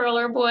Black girl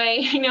or boy.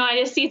 I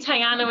just see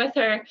Tiana with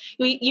her.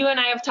 You and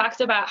I have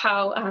talked about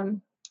how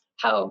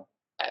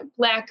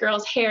Black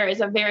girls' hair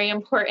is a very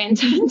important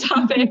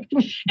topic.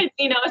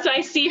 So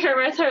I see her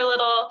with her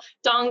little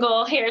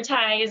dongle hair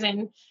ties,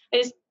 and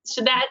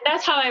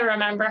that's how I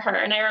remember her.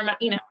 And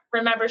I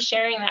remember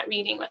sharing that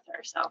reading with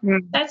her. So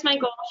that's my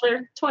goal for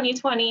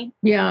 2020.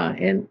 Yeah,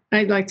 and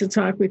I'd like to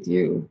talk with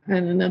you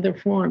in another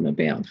forum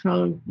about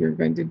how you're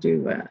going to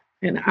do that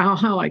and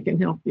how I can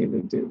help you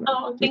to do that.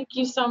 Oh, thank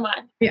you so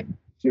much. Yeah,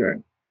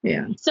 sure.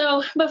 Yeah.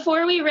 So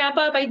before we wrap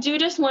up, I do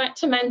just want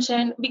to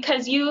mention,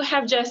 because you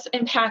have just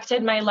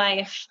impacted my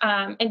life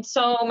in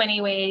so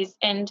many ways.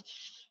 And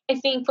I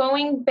think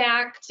going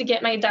back to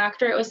get my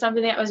doctorate was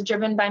something that was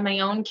driven by my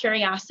own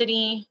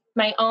curiosity,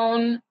 my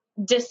own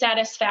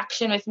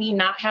dissatisfaction with me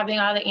not having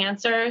all the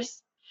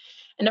answers.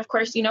 And of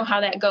course, you know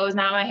how that goes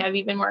now. I have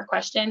even more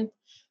questions.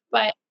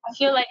 But I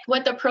feel like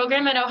what the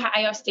program at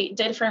Ohio State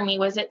did for me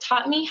was it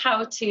taught me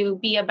how to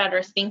be a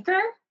better thinker.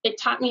 It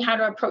taught me how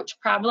to approach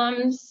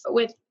problems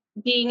with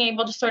being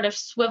able to sort of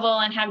swivel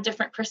and have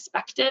different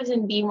perspectives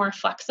and be more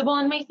flexible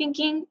in my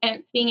thinking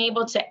and being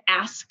able to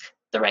ask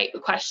the right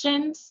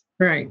questions.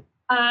 Right.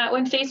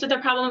 When faced with a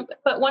problem.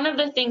 But one of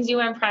the things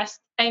you impressed,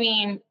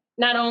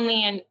 not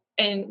only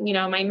in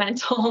my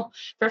mental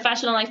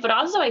professional life, but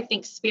also I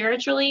think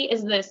spiritually,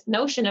 is this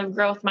notion of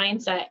growth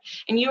mindset.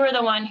 And you were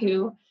the one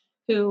who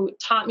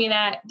taught me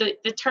that.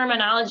 The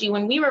terminology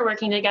when we were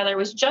working together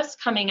was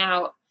just coming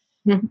out.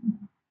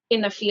 Mm-hmm.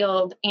 in the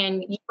field,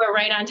 and you were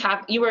right on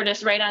top. You were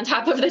just right on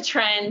top of the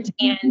trend,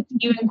 and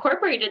you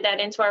incorporated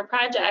that into our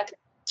project.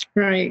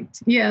 Right.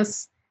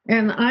 Yes.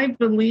 And I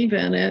believe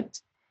in it.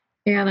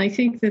 And I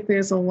think that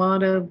there's a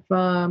lot of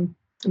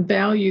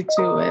value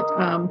to it.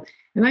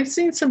 And I've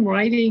seen some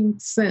writing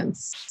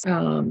since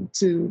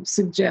to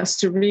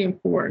suggest, to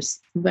reinforce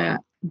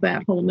that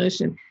whole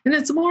notion. And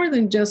it's more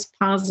than just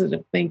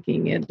positive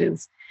thinking.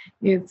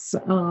 It's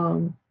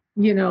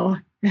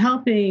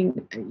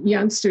helping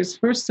youngsters,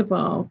 first of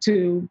all,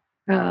 to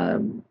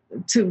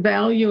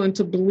value and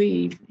to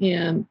believe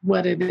in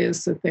what it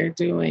is that they're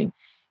doing.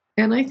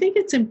 And I think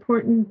it's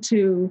important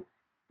to,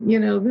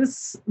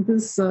 this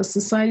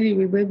society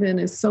we live in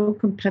is so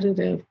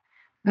competitive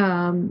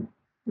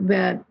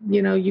that,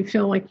 you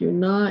feel like you're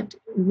not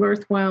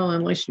worthwhile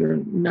unless you're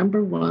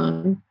number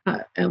one,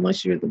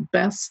 unless you're the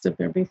best of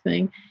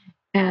everything.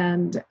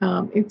 And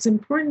it's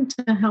important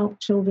to help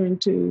children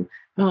to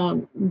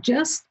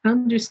just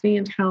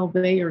understand how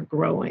they are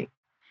growing.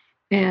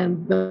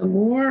 And the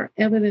more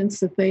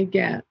evidence that they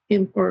get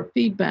or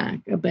feedback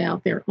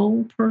about their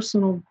own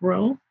personal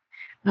growth,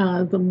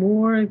 the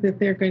more that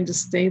they're going to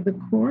stay the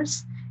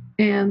course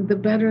and the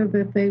better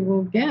that they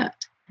will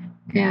get.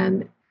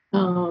 And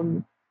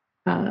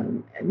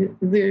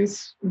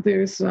there's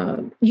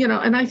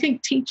and I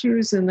think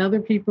teachers and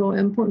other people,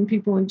 important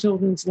people in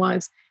children's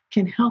lives,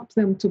 can help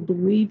them to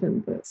believe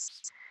in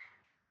this.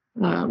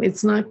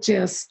 It's not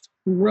just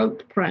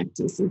rote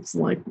practice. It's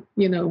like,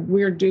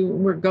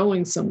 we're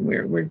going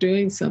somewhere. We're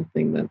doing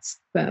something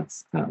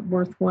that's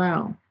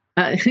worthwhile.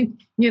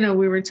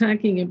 We were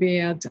talking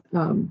about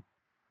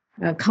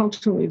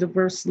culturally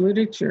diverse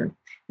literature.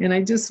 And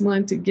I just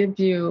want to give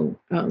you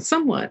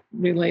somewhat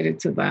related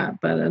to that,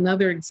 but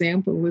another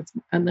example with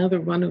another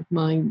one of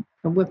mine,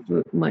 with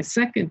my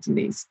second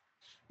niece.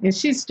 And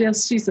she's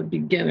a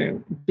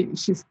beginner.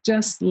 She's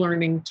just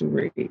learning to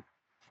read.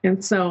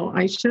 And so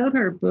I showed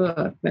her a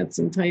book that's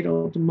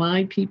entitled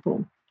My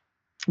People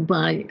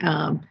by,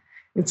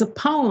 it's a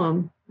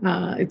poem.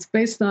 It's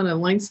based on a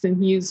Langston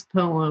Hughes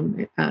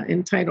poem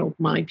entitled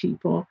My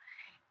People.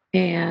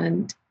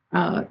 And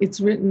it's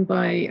written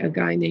by a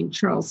guy named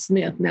Charles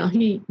Smith. Now,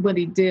 what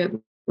he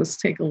did was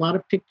take a lot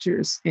of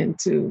pictures and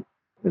to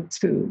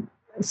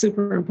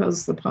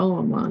superimpose the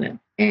poem on it.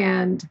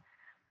 And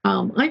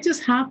I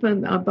just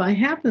happened, by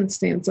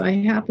happenstance, I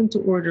happened to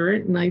order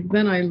it. And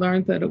then I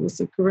learned that it was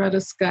a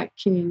Coretta Scott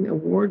King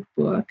Award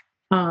book.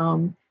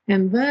 And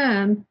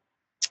then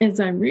as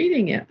I'm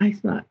reading it, I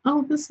thought,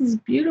 oh, this is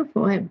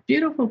beautiful. I have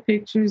beautiful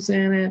pictures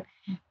in it.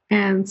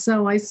 And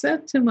so I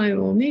said to my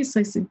little niece,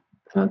 I said,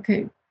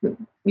 okay,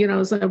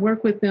 as I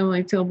work with them,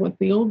 I tell what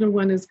the older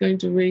one is going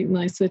to read. And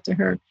I said to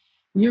her,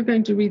 you're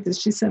going to read this.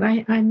 She said,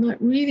 I'm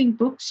not reading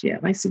books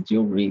yet. I said,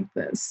 you'll read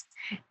this.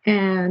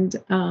 And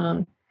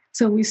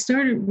so we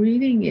started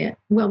reading it.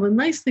 Well, the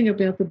nice thing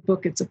about the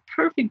book, it's a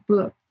perfect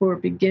book for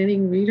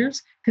beginning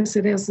readers because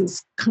it has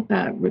this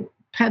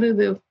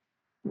repetitive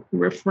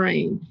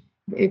refrain.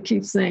 It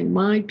keeps saying,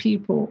 my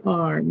people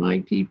are,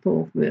 my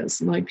people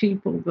this, my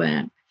people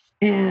that.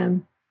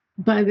 And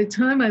by the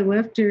time I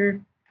left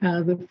her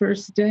the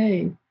first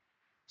day,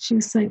 she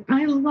was saying,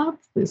 I love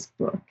this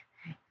book.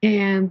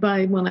 And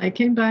when I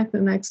came back the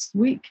next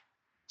week,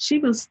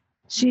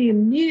 she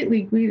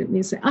immediately greeted me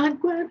and said, I'm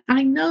glad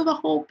I know the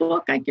whole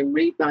book. I can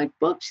read my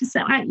book. She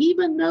said, I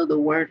even know the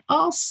word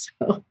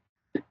also.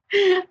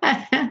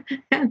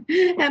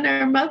 and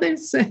her mother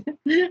said,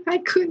 I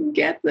couldn't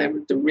get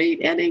them to read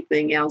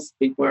anything else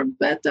before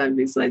bedtime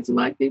besides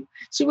My People.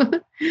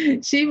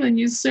 She even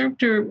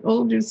usurped her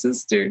older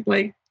sister,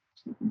 like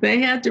they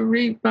had to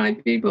read My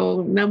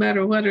People no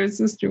matter what her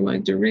sister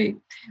wanted to read.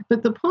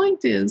 But the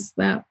point is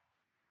that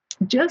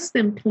just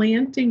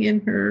implanting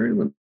in her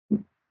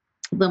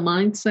the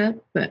mindset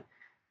that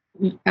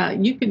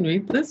you can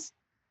read this.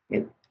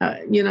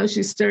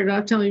 She started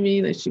off telling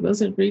me that she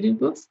wasn't reading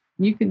books.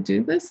 You can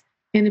do this.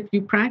 And if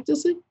you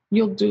practice it,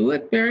 you'll do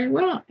it very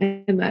well.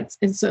 And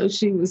so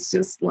she was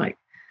just like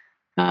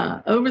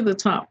over the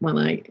top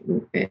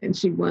and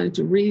she wanted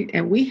to read.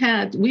 And we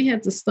had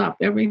to stop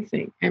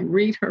everything and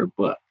read her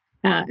book.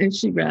 And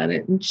she read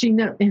it.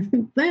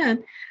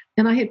 And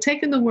and I had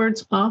taken the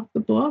words off the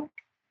book.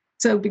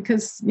 So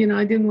because,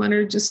 I didn't want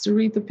her just to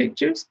read the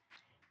pictures.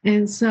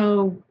 And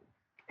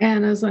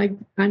as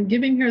I'm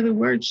giving her the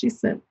words, she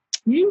said,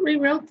 you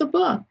rewrote the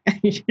book.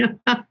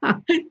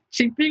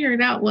 She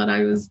figured out what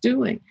I was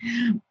doing,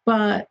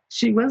 but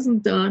she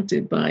wasn't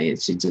daunted by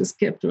it. She just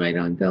kept right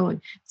on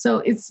going. So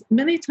it's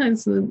many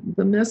times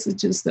the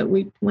messages that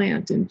we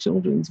plant in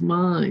children's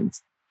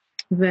minds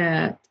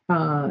that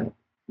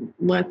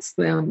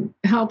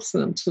helps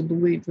them to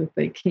believe that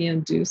they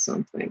can do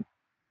something.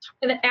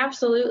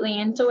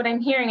 Absolutely. And so what I'm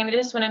hearing, and I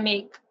just want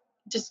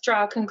to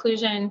draw a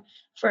conclusion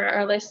for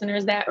our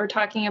listeners, that we're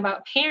talking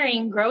about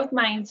pairing growth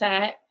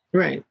mindset,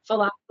 right,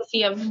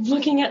 philosophy of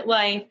looking at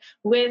life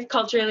with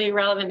culturally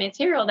relevant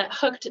material that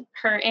hooked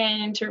her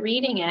into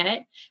reading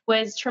it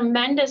was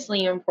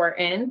tremendously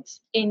important.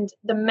 And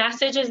the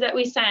messages that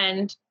we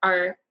send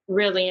are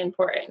really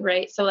important,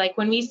 right? So like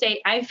when we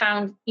say, I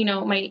found,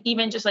 my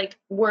even just like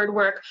word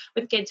work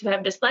with kids who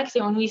have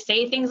dyslexia, when we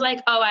say things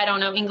like, oh, I don't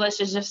know, English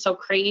is just so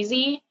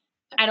crazy,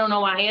 I don't know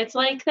why it's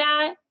like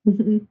that,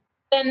 Mhm.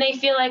 then they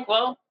feel like,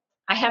 well,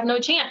 I have no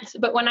chance.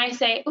 But when I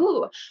say,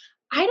 ooh,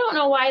 I don't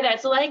know why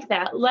that's like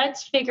that,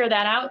 let's figure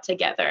that out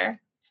together,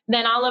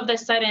 then all of a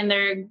sudden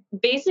they're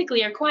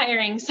basically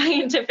acquiring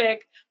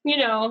scientific,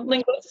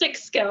 linguistic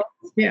skills.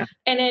 Yeah.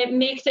 And it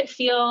makes it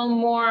feel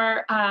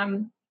more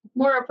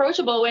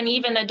approachable when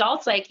even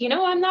adults like,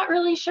 I'm not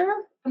really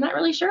sure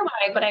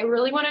why, but I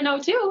really want to know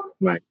too.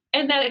 Right.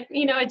 And that,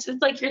 it's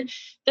just like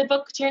the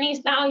book to your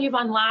niece, now you've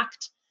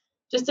unlocked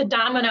just a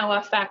domino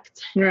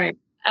effect Right.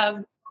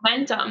 of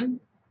momentum.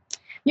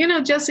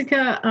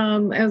 Jessica,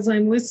 as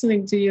I'm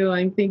listening to you,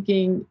 I'm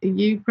thinking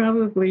you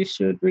probably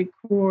should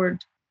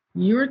record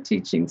your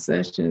teaching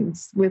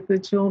sessions with the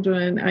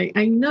children.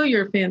 I know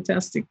you're a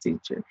fantastic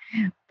teacher,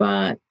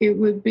 but it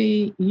would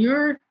be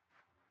your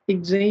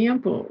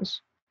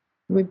examples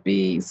would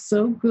be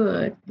so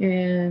good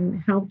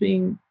in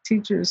helping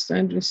teachers to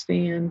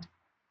understand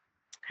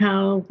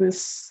how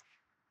this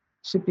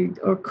should be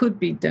or could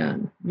be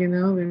done.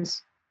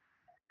 There's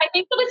I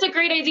think that it's a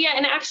great idea.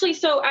 And actually,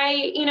 so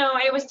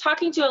I was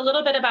talking to you a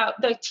little bit about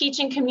the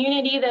teaching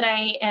community that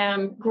I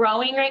am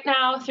growing right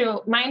now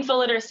through Mindful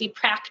Literacy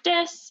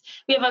Practice.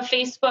 We have a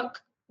Facebook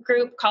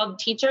group called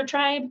Teacher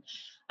Tribe.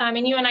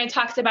 And you and I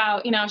talked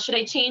about, should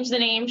I change the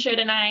name?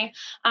 Shouldn't I?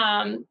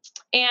 And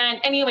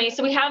anyway,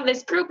 so we have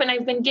this group, and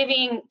I've been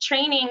giving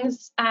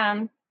trainings,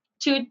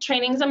 2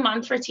 trainings a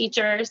month for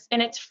teachers,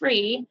 and it's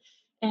free.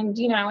 And,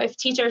 if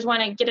teachers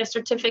want to get a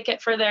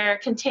certificate for their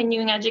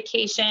continuing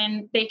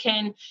education, they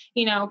can,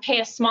 pay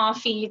a small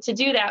fee to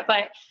do that.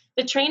 But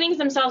the trainings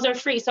themselves are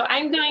free. So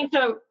I'm going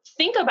to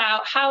think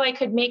about how I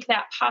could make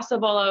that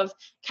possible, of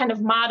kind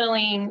of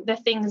modeling the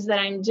things that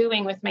I'm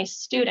doing with my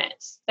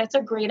students. That's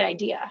a great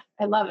idea.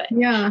 I love it.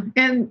 Yeah.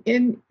 And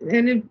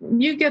if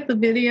you get the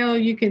video,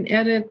 you can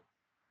edit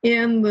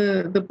in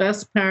the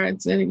best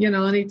parts. And,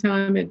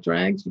 anytime it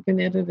drags, you can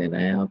edit it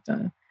out.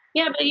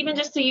 Yeah, but even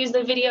just to use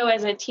the video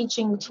as a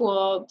teaching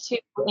tool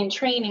in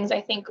trainings, I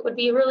think would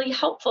be really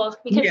helpful,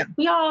 because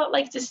we all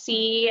like to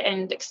see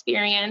and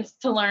experience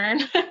to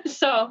learn.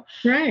 So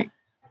right.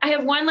 I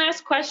have one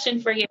last question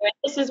for you. And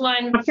this is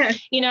one, Okay.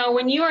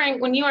 when you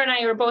and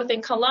I were both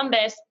in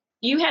Columbus,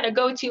 you had a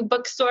go-to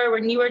bookstore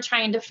when you were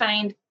trying to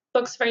find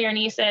books for your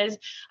nieces,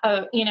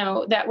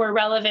 that were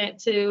relevant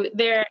to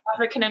their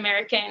African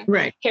American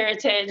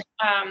heritage.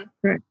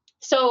 Right.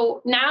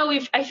 So now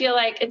I feel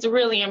like it's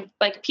really,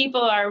 like,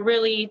 people are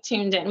really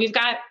tuned in. We've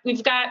got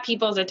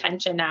people's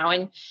attention now.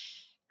 And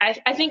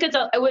I think it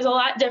was a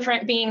lot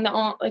different being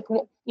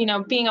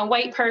being a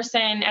white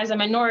person as a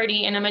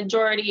minority in a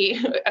majority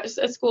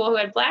a school who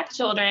had Black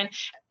children.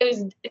 It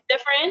was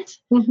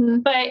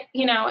different, but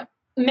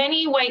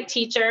many white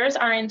teachers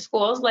are in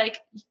schools like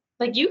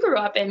you grew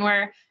up in,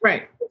 where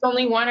there's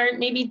only one or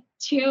maybe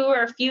 2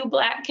 or a few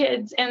Black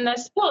kids in the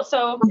school.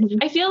 So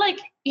I feel like,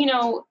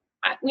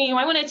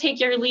 I want to take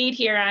your lead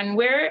here on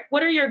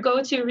what are your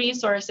go-to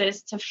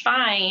resources to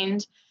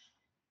find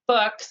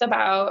books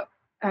about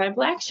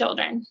Black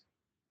children?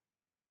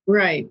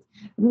 Right.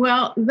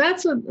 Well,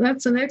 that's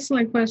an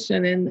excellent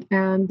question,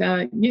 and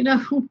I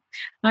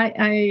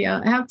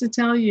have to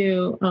tell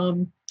you,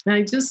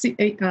 I just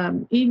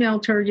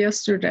emailed her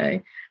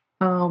yesterday.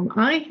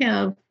 I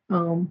have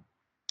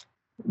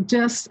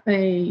just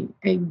a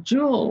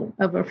jewel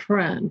of a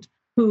friend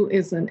who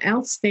is an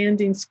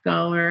outstanding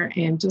scholar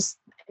and just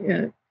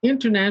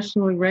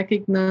internationally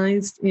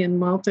recognized in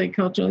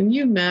multicultural. And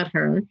you met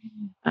her,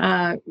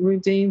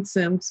 Rudine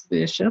Sims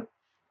Bishop.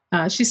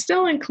 She's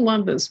still in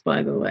Columbus,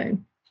 by the way.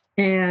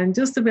 And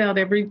just about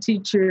every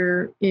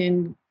teacher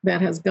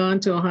that has gone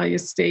to Ohio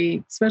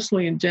State,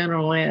 especially in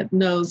general ed,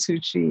 knows who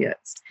she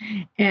is.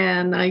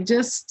 And I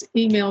just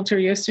emailed her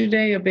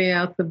yesterday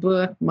about the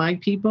book, My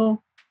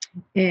People.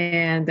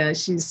 And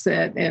she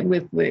said, and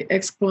with the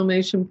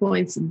exclamation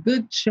points,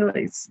 good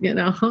choice.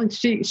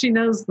 She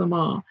knows them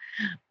all.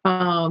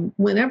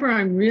 Whenever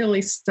I'm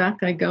really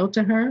stuck, I go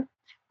to her.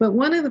 But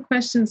one of the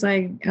questions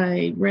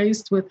I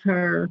raised with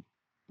her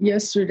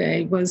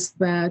yesterday was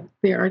that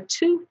there are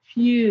too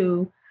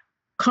few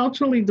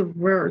culturally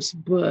diverse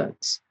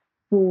books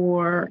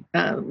for,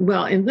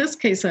 in this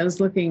case, I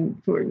was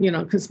looking for,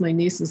 because my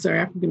nieces are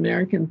African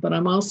American, but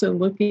I'm also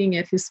looking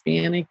at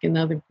Hispanic and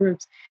other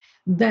groups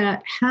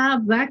that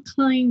have that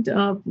kind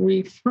of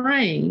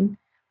refrain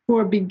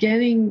for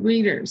beginning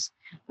readers.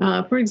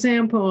 For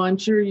example, I'm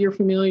sure you're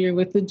familiar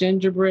with The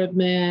Gingerbread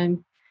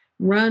Man,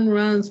 Run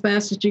as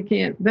Fast as You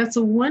Can. That's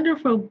a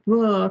wonderful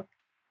book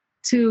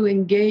to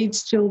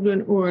engage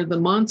children, or The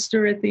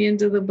Monster at the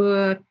end of the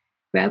book.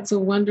 That's a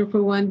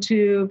wonderful one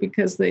too,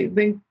 because they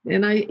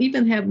and I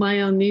even have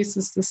my own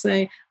nieces to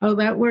say, oh,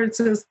 that word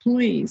says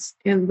please.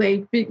 And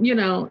they,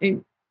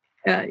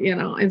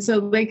 and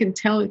so they can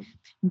tell,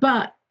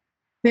 but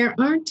there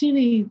aren't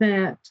any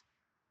that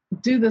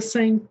do the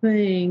same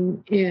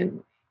thing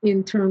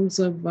in terms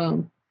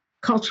of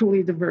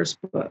culturally diverse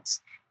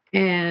books.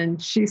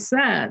 And she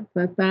said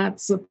that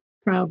that's a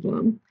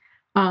problem.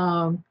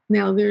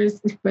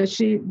 But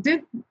she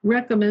did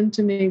recommend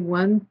to me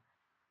one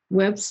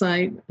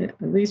website.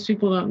 These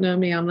people don't know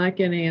me. I'm not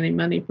getting any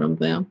money from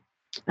them.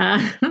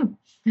 Uh,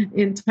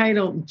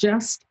 entitled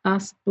Just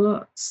Us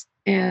Books.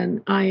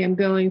 And I am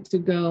going to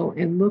go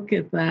and look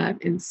at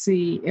that and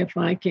see if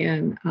I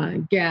can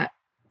get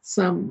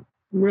some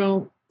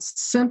real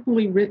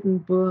simply written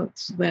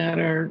books that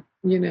are,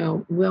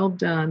 well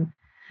done,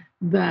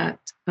 that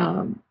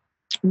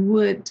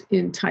would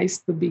entice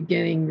the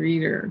beginning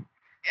reader.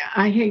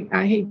 I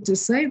hate to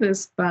say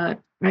this, but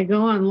I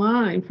go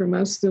online for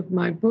most of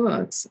my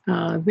books.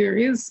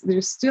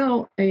 There's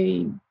still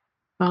a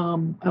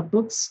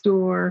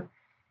bookstore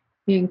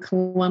in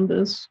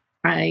Columbus.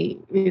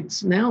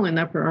 It's now in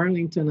Upper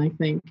Arlington, I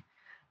think.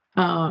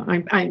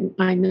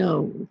 I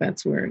know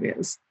that's where it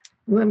is.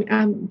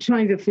 I'm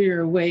trying to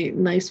figure a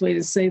nice way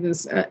to say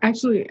this.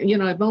 Actually,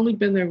 I've only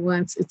been there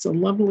once. It's a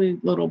lovely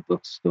little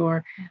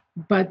bookstore,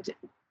 but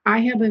I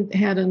haven't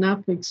had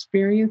enough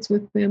experience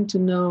with them to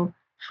know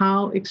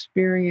how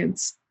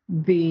experienced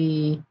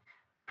the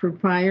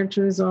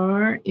proprietors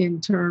are in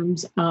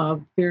terms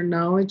of their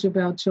knowledge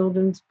about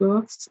children's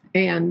books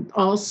and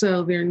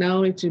also their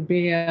knowledge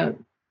about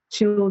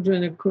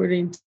children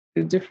according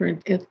to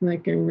different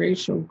ethnic and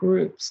racial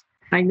groups.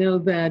 I know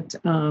that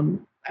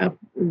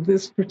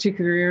this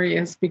particular area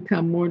has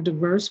become more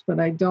diverse, but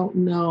I don't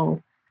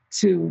know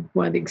to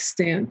what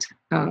extent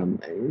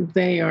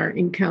they are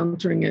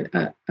encountering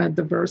a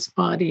diverse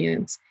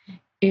audience.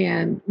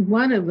 And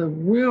one of the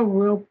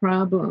real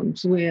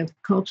problems with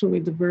culturally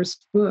diverse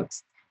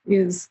books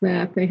is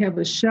that they have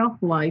a shelf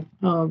life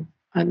of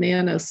a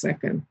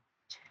nanosecond.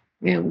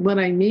 And what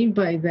I mean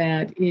by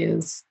that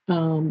is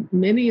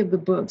many of the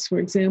books, for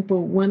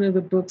example, one of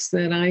the books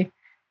that I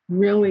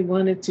really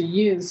wanted to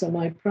use on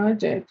my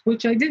project,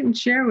 which I didn't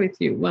share with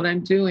you what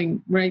I'm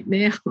doing right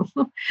now,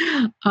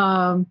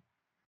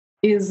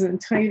 is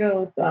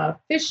entitled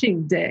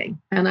Fishing Day.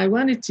 And I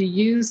wanted to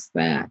use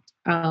that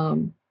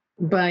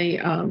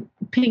by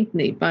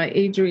Pinckney, by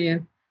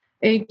Adria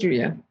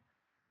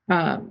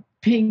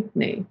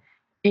Pinckney.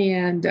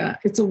 And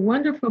it's a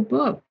wonderful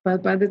book,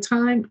 but by the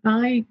time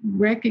I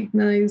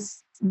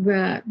recognize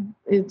that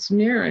it's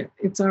merit,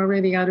 it's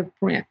already out of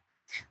print.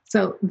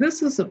 So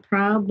this is a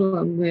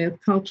problem with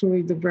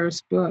culturally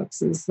diverse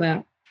books, is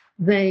that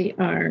they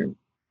are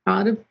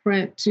out of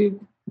print too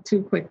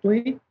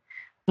quickly.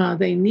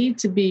 They need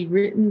to be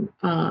written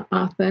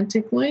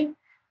authentically.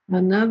 I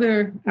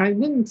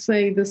wouldn't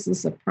say this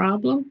is a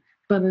problem,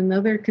 but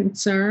another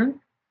concern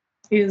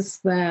is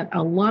that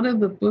a lot of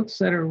the books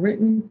that are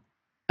written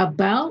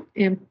about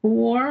and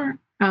for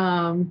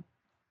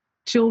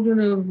children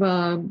of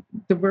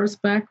diverse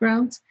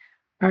backgrounds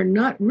are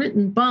not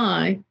written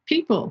by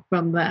people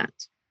from that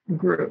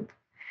group.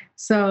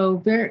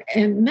 So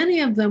and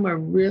many of them are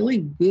really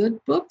good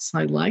books.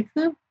 I like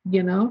them,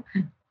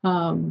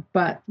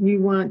 but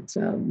you want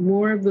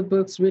more of the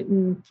books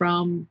written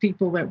from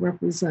people that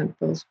represent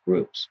those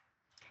groups.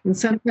 And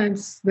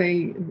sometimes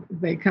they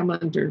come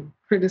under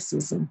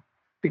criticism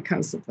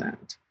because of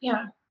that.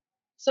 Yeah.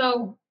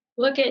 So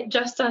look at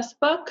Just Us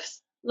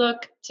Books.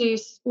 Look to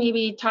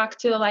maybe talk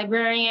to a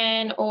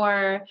librarian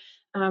or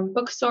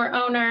bookstore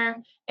owner.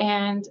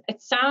 And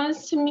it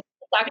sounds to me,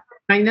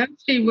 I know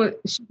she would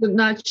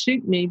not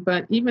shoot me,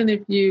 but even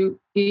if you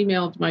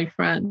emailed my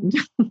friend.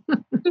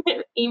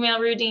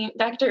 Email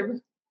Dr.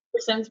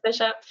 Sims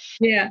Bishop.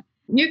 Yeah.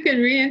 You can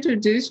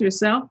reintroduce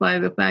yourself by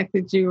the fact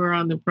that you were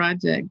on the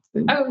project.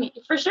 Oh,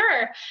 for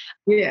sure.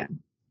 Yeah.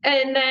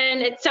 And then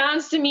it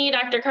sounds to me,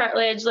 Dr.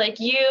 Cartledge,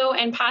 like you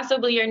and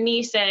possibly your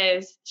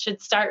nieces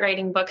should start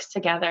writing books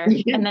together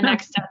in the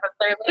next step of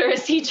their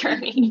literacy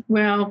journey.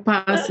 Well,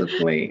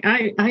 possibly.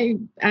 I've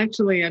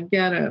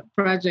got a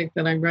project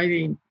that I'm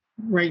writing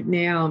right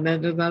now, and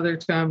then another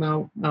time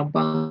I'll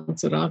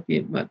bounce it off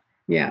you. But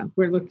yeah,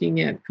 we're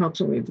looking at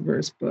culturally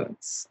diverse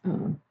books,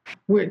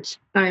 which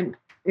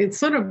it's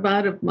sort of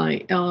out of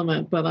my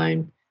element, but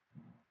I'm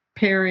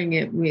pairing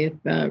it with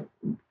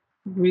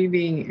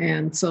reading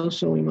and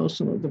social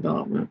emotional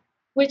development,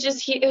 which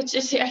is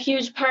a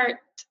huge part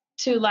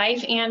to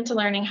life and to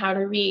learning how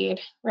to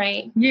read,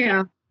 right?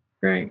 Yeah,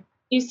 right.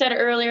 You said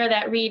earlier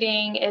that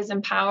reading is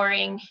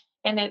empowering,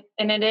 and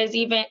it is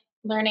even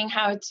learning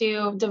how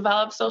to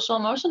develop social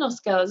emotional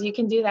skills. You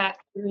can do that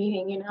through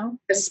reading,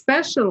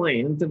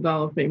 especially in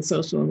developing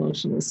social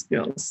emotional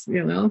skills.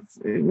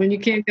 When you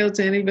can't go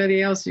to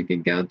anybody else, you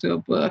can go to a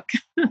book.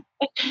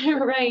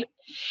 Right.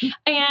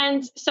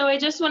 And so I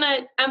just want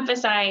to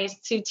emphasize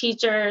to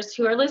teachers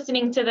who are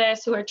listening to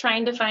this, who are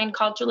trying to find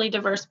culturally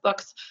diverse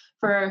books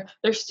for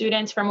their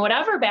students from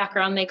whatever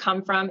background they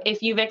come from.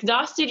 If you've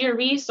exhausted your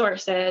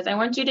resources, I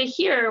want you to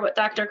hear what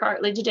Dr.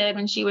 Cartledge did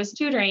when she was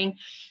tutoring.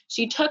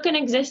 She took an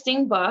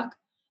existing book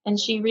and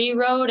she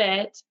rewrote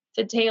it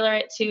to tailor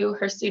it to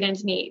her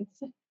students' needs.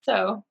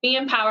 So be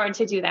empowered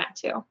to do that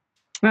too.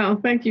 Well,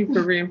 thank you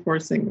for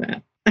reinforcing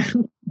that.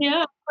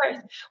 Yeah, of course.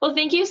 Well,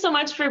 thank you so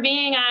much for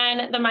being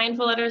on the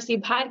Mindful Literacy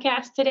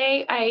podcast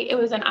today. It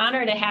was an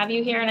honor to have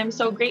you here, and I'm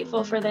so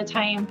grateful for the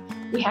time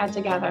we had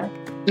together.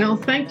 No,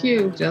 thank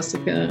you,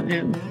 Jessica,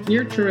 and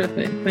you're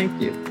terrific.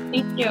 Thank you.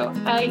 Thank you.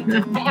 I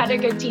had a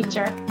good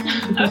teacher.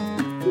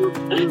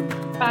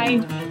 Bye.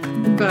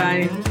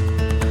 Bye.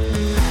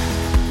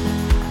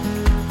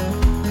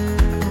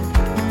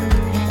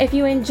 If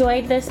you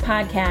enjoyed this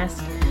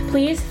podcast,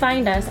 please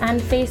find us on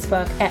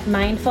Facebook at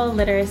Mindful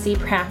Literacy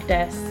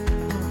Practice.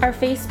 Our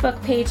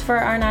Facebook page for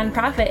our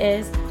nonprofit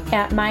is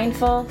at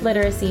Mindful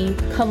Literacy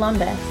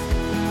Columbus.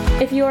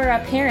 If you are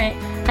a parent,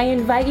 I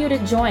invite you to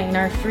join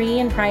our free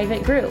and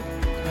private group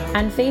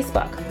on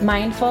Facebook,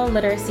 Mindful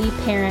Literacy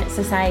Parent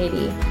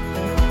Society.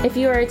 If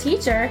you are a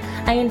teacher,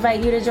 I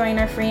invite you to join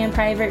our free and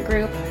private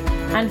group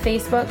on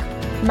Facebook,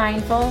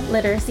 Mindful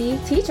Literacy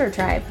Teacher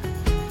Tribe.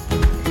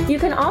 You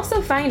can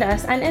also find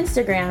us on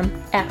Instagram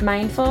at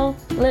Mindful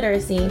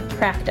Literacy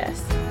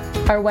Practice.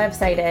 Our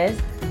website is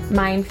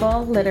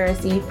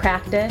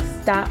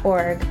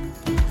mindfulliteracypractice.org.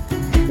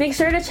 Make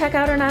sure to check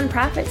out our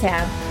nonprofit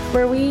tab,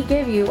 where we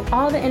give you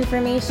all the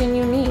information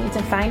you need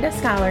to find a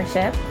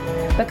scholarship,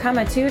 become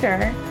a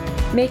tutor,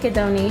 make a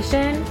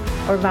donation,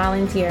 or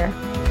volunteer.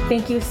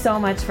 Thank you so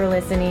much for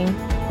listening,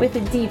 with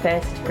the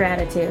deepest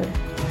gratitude.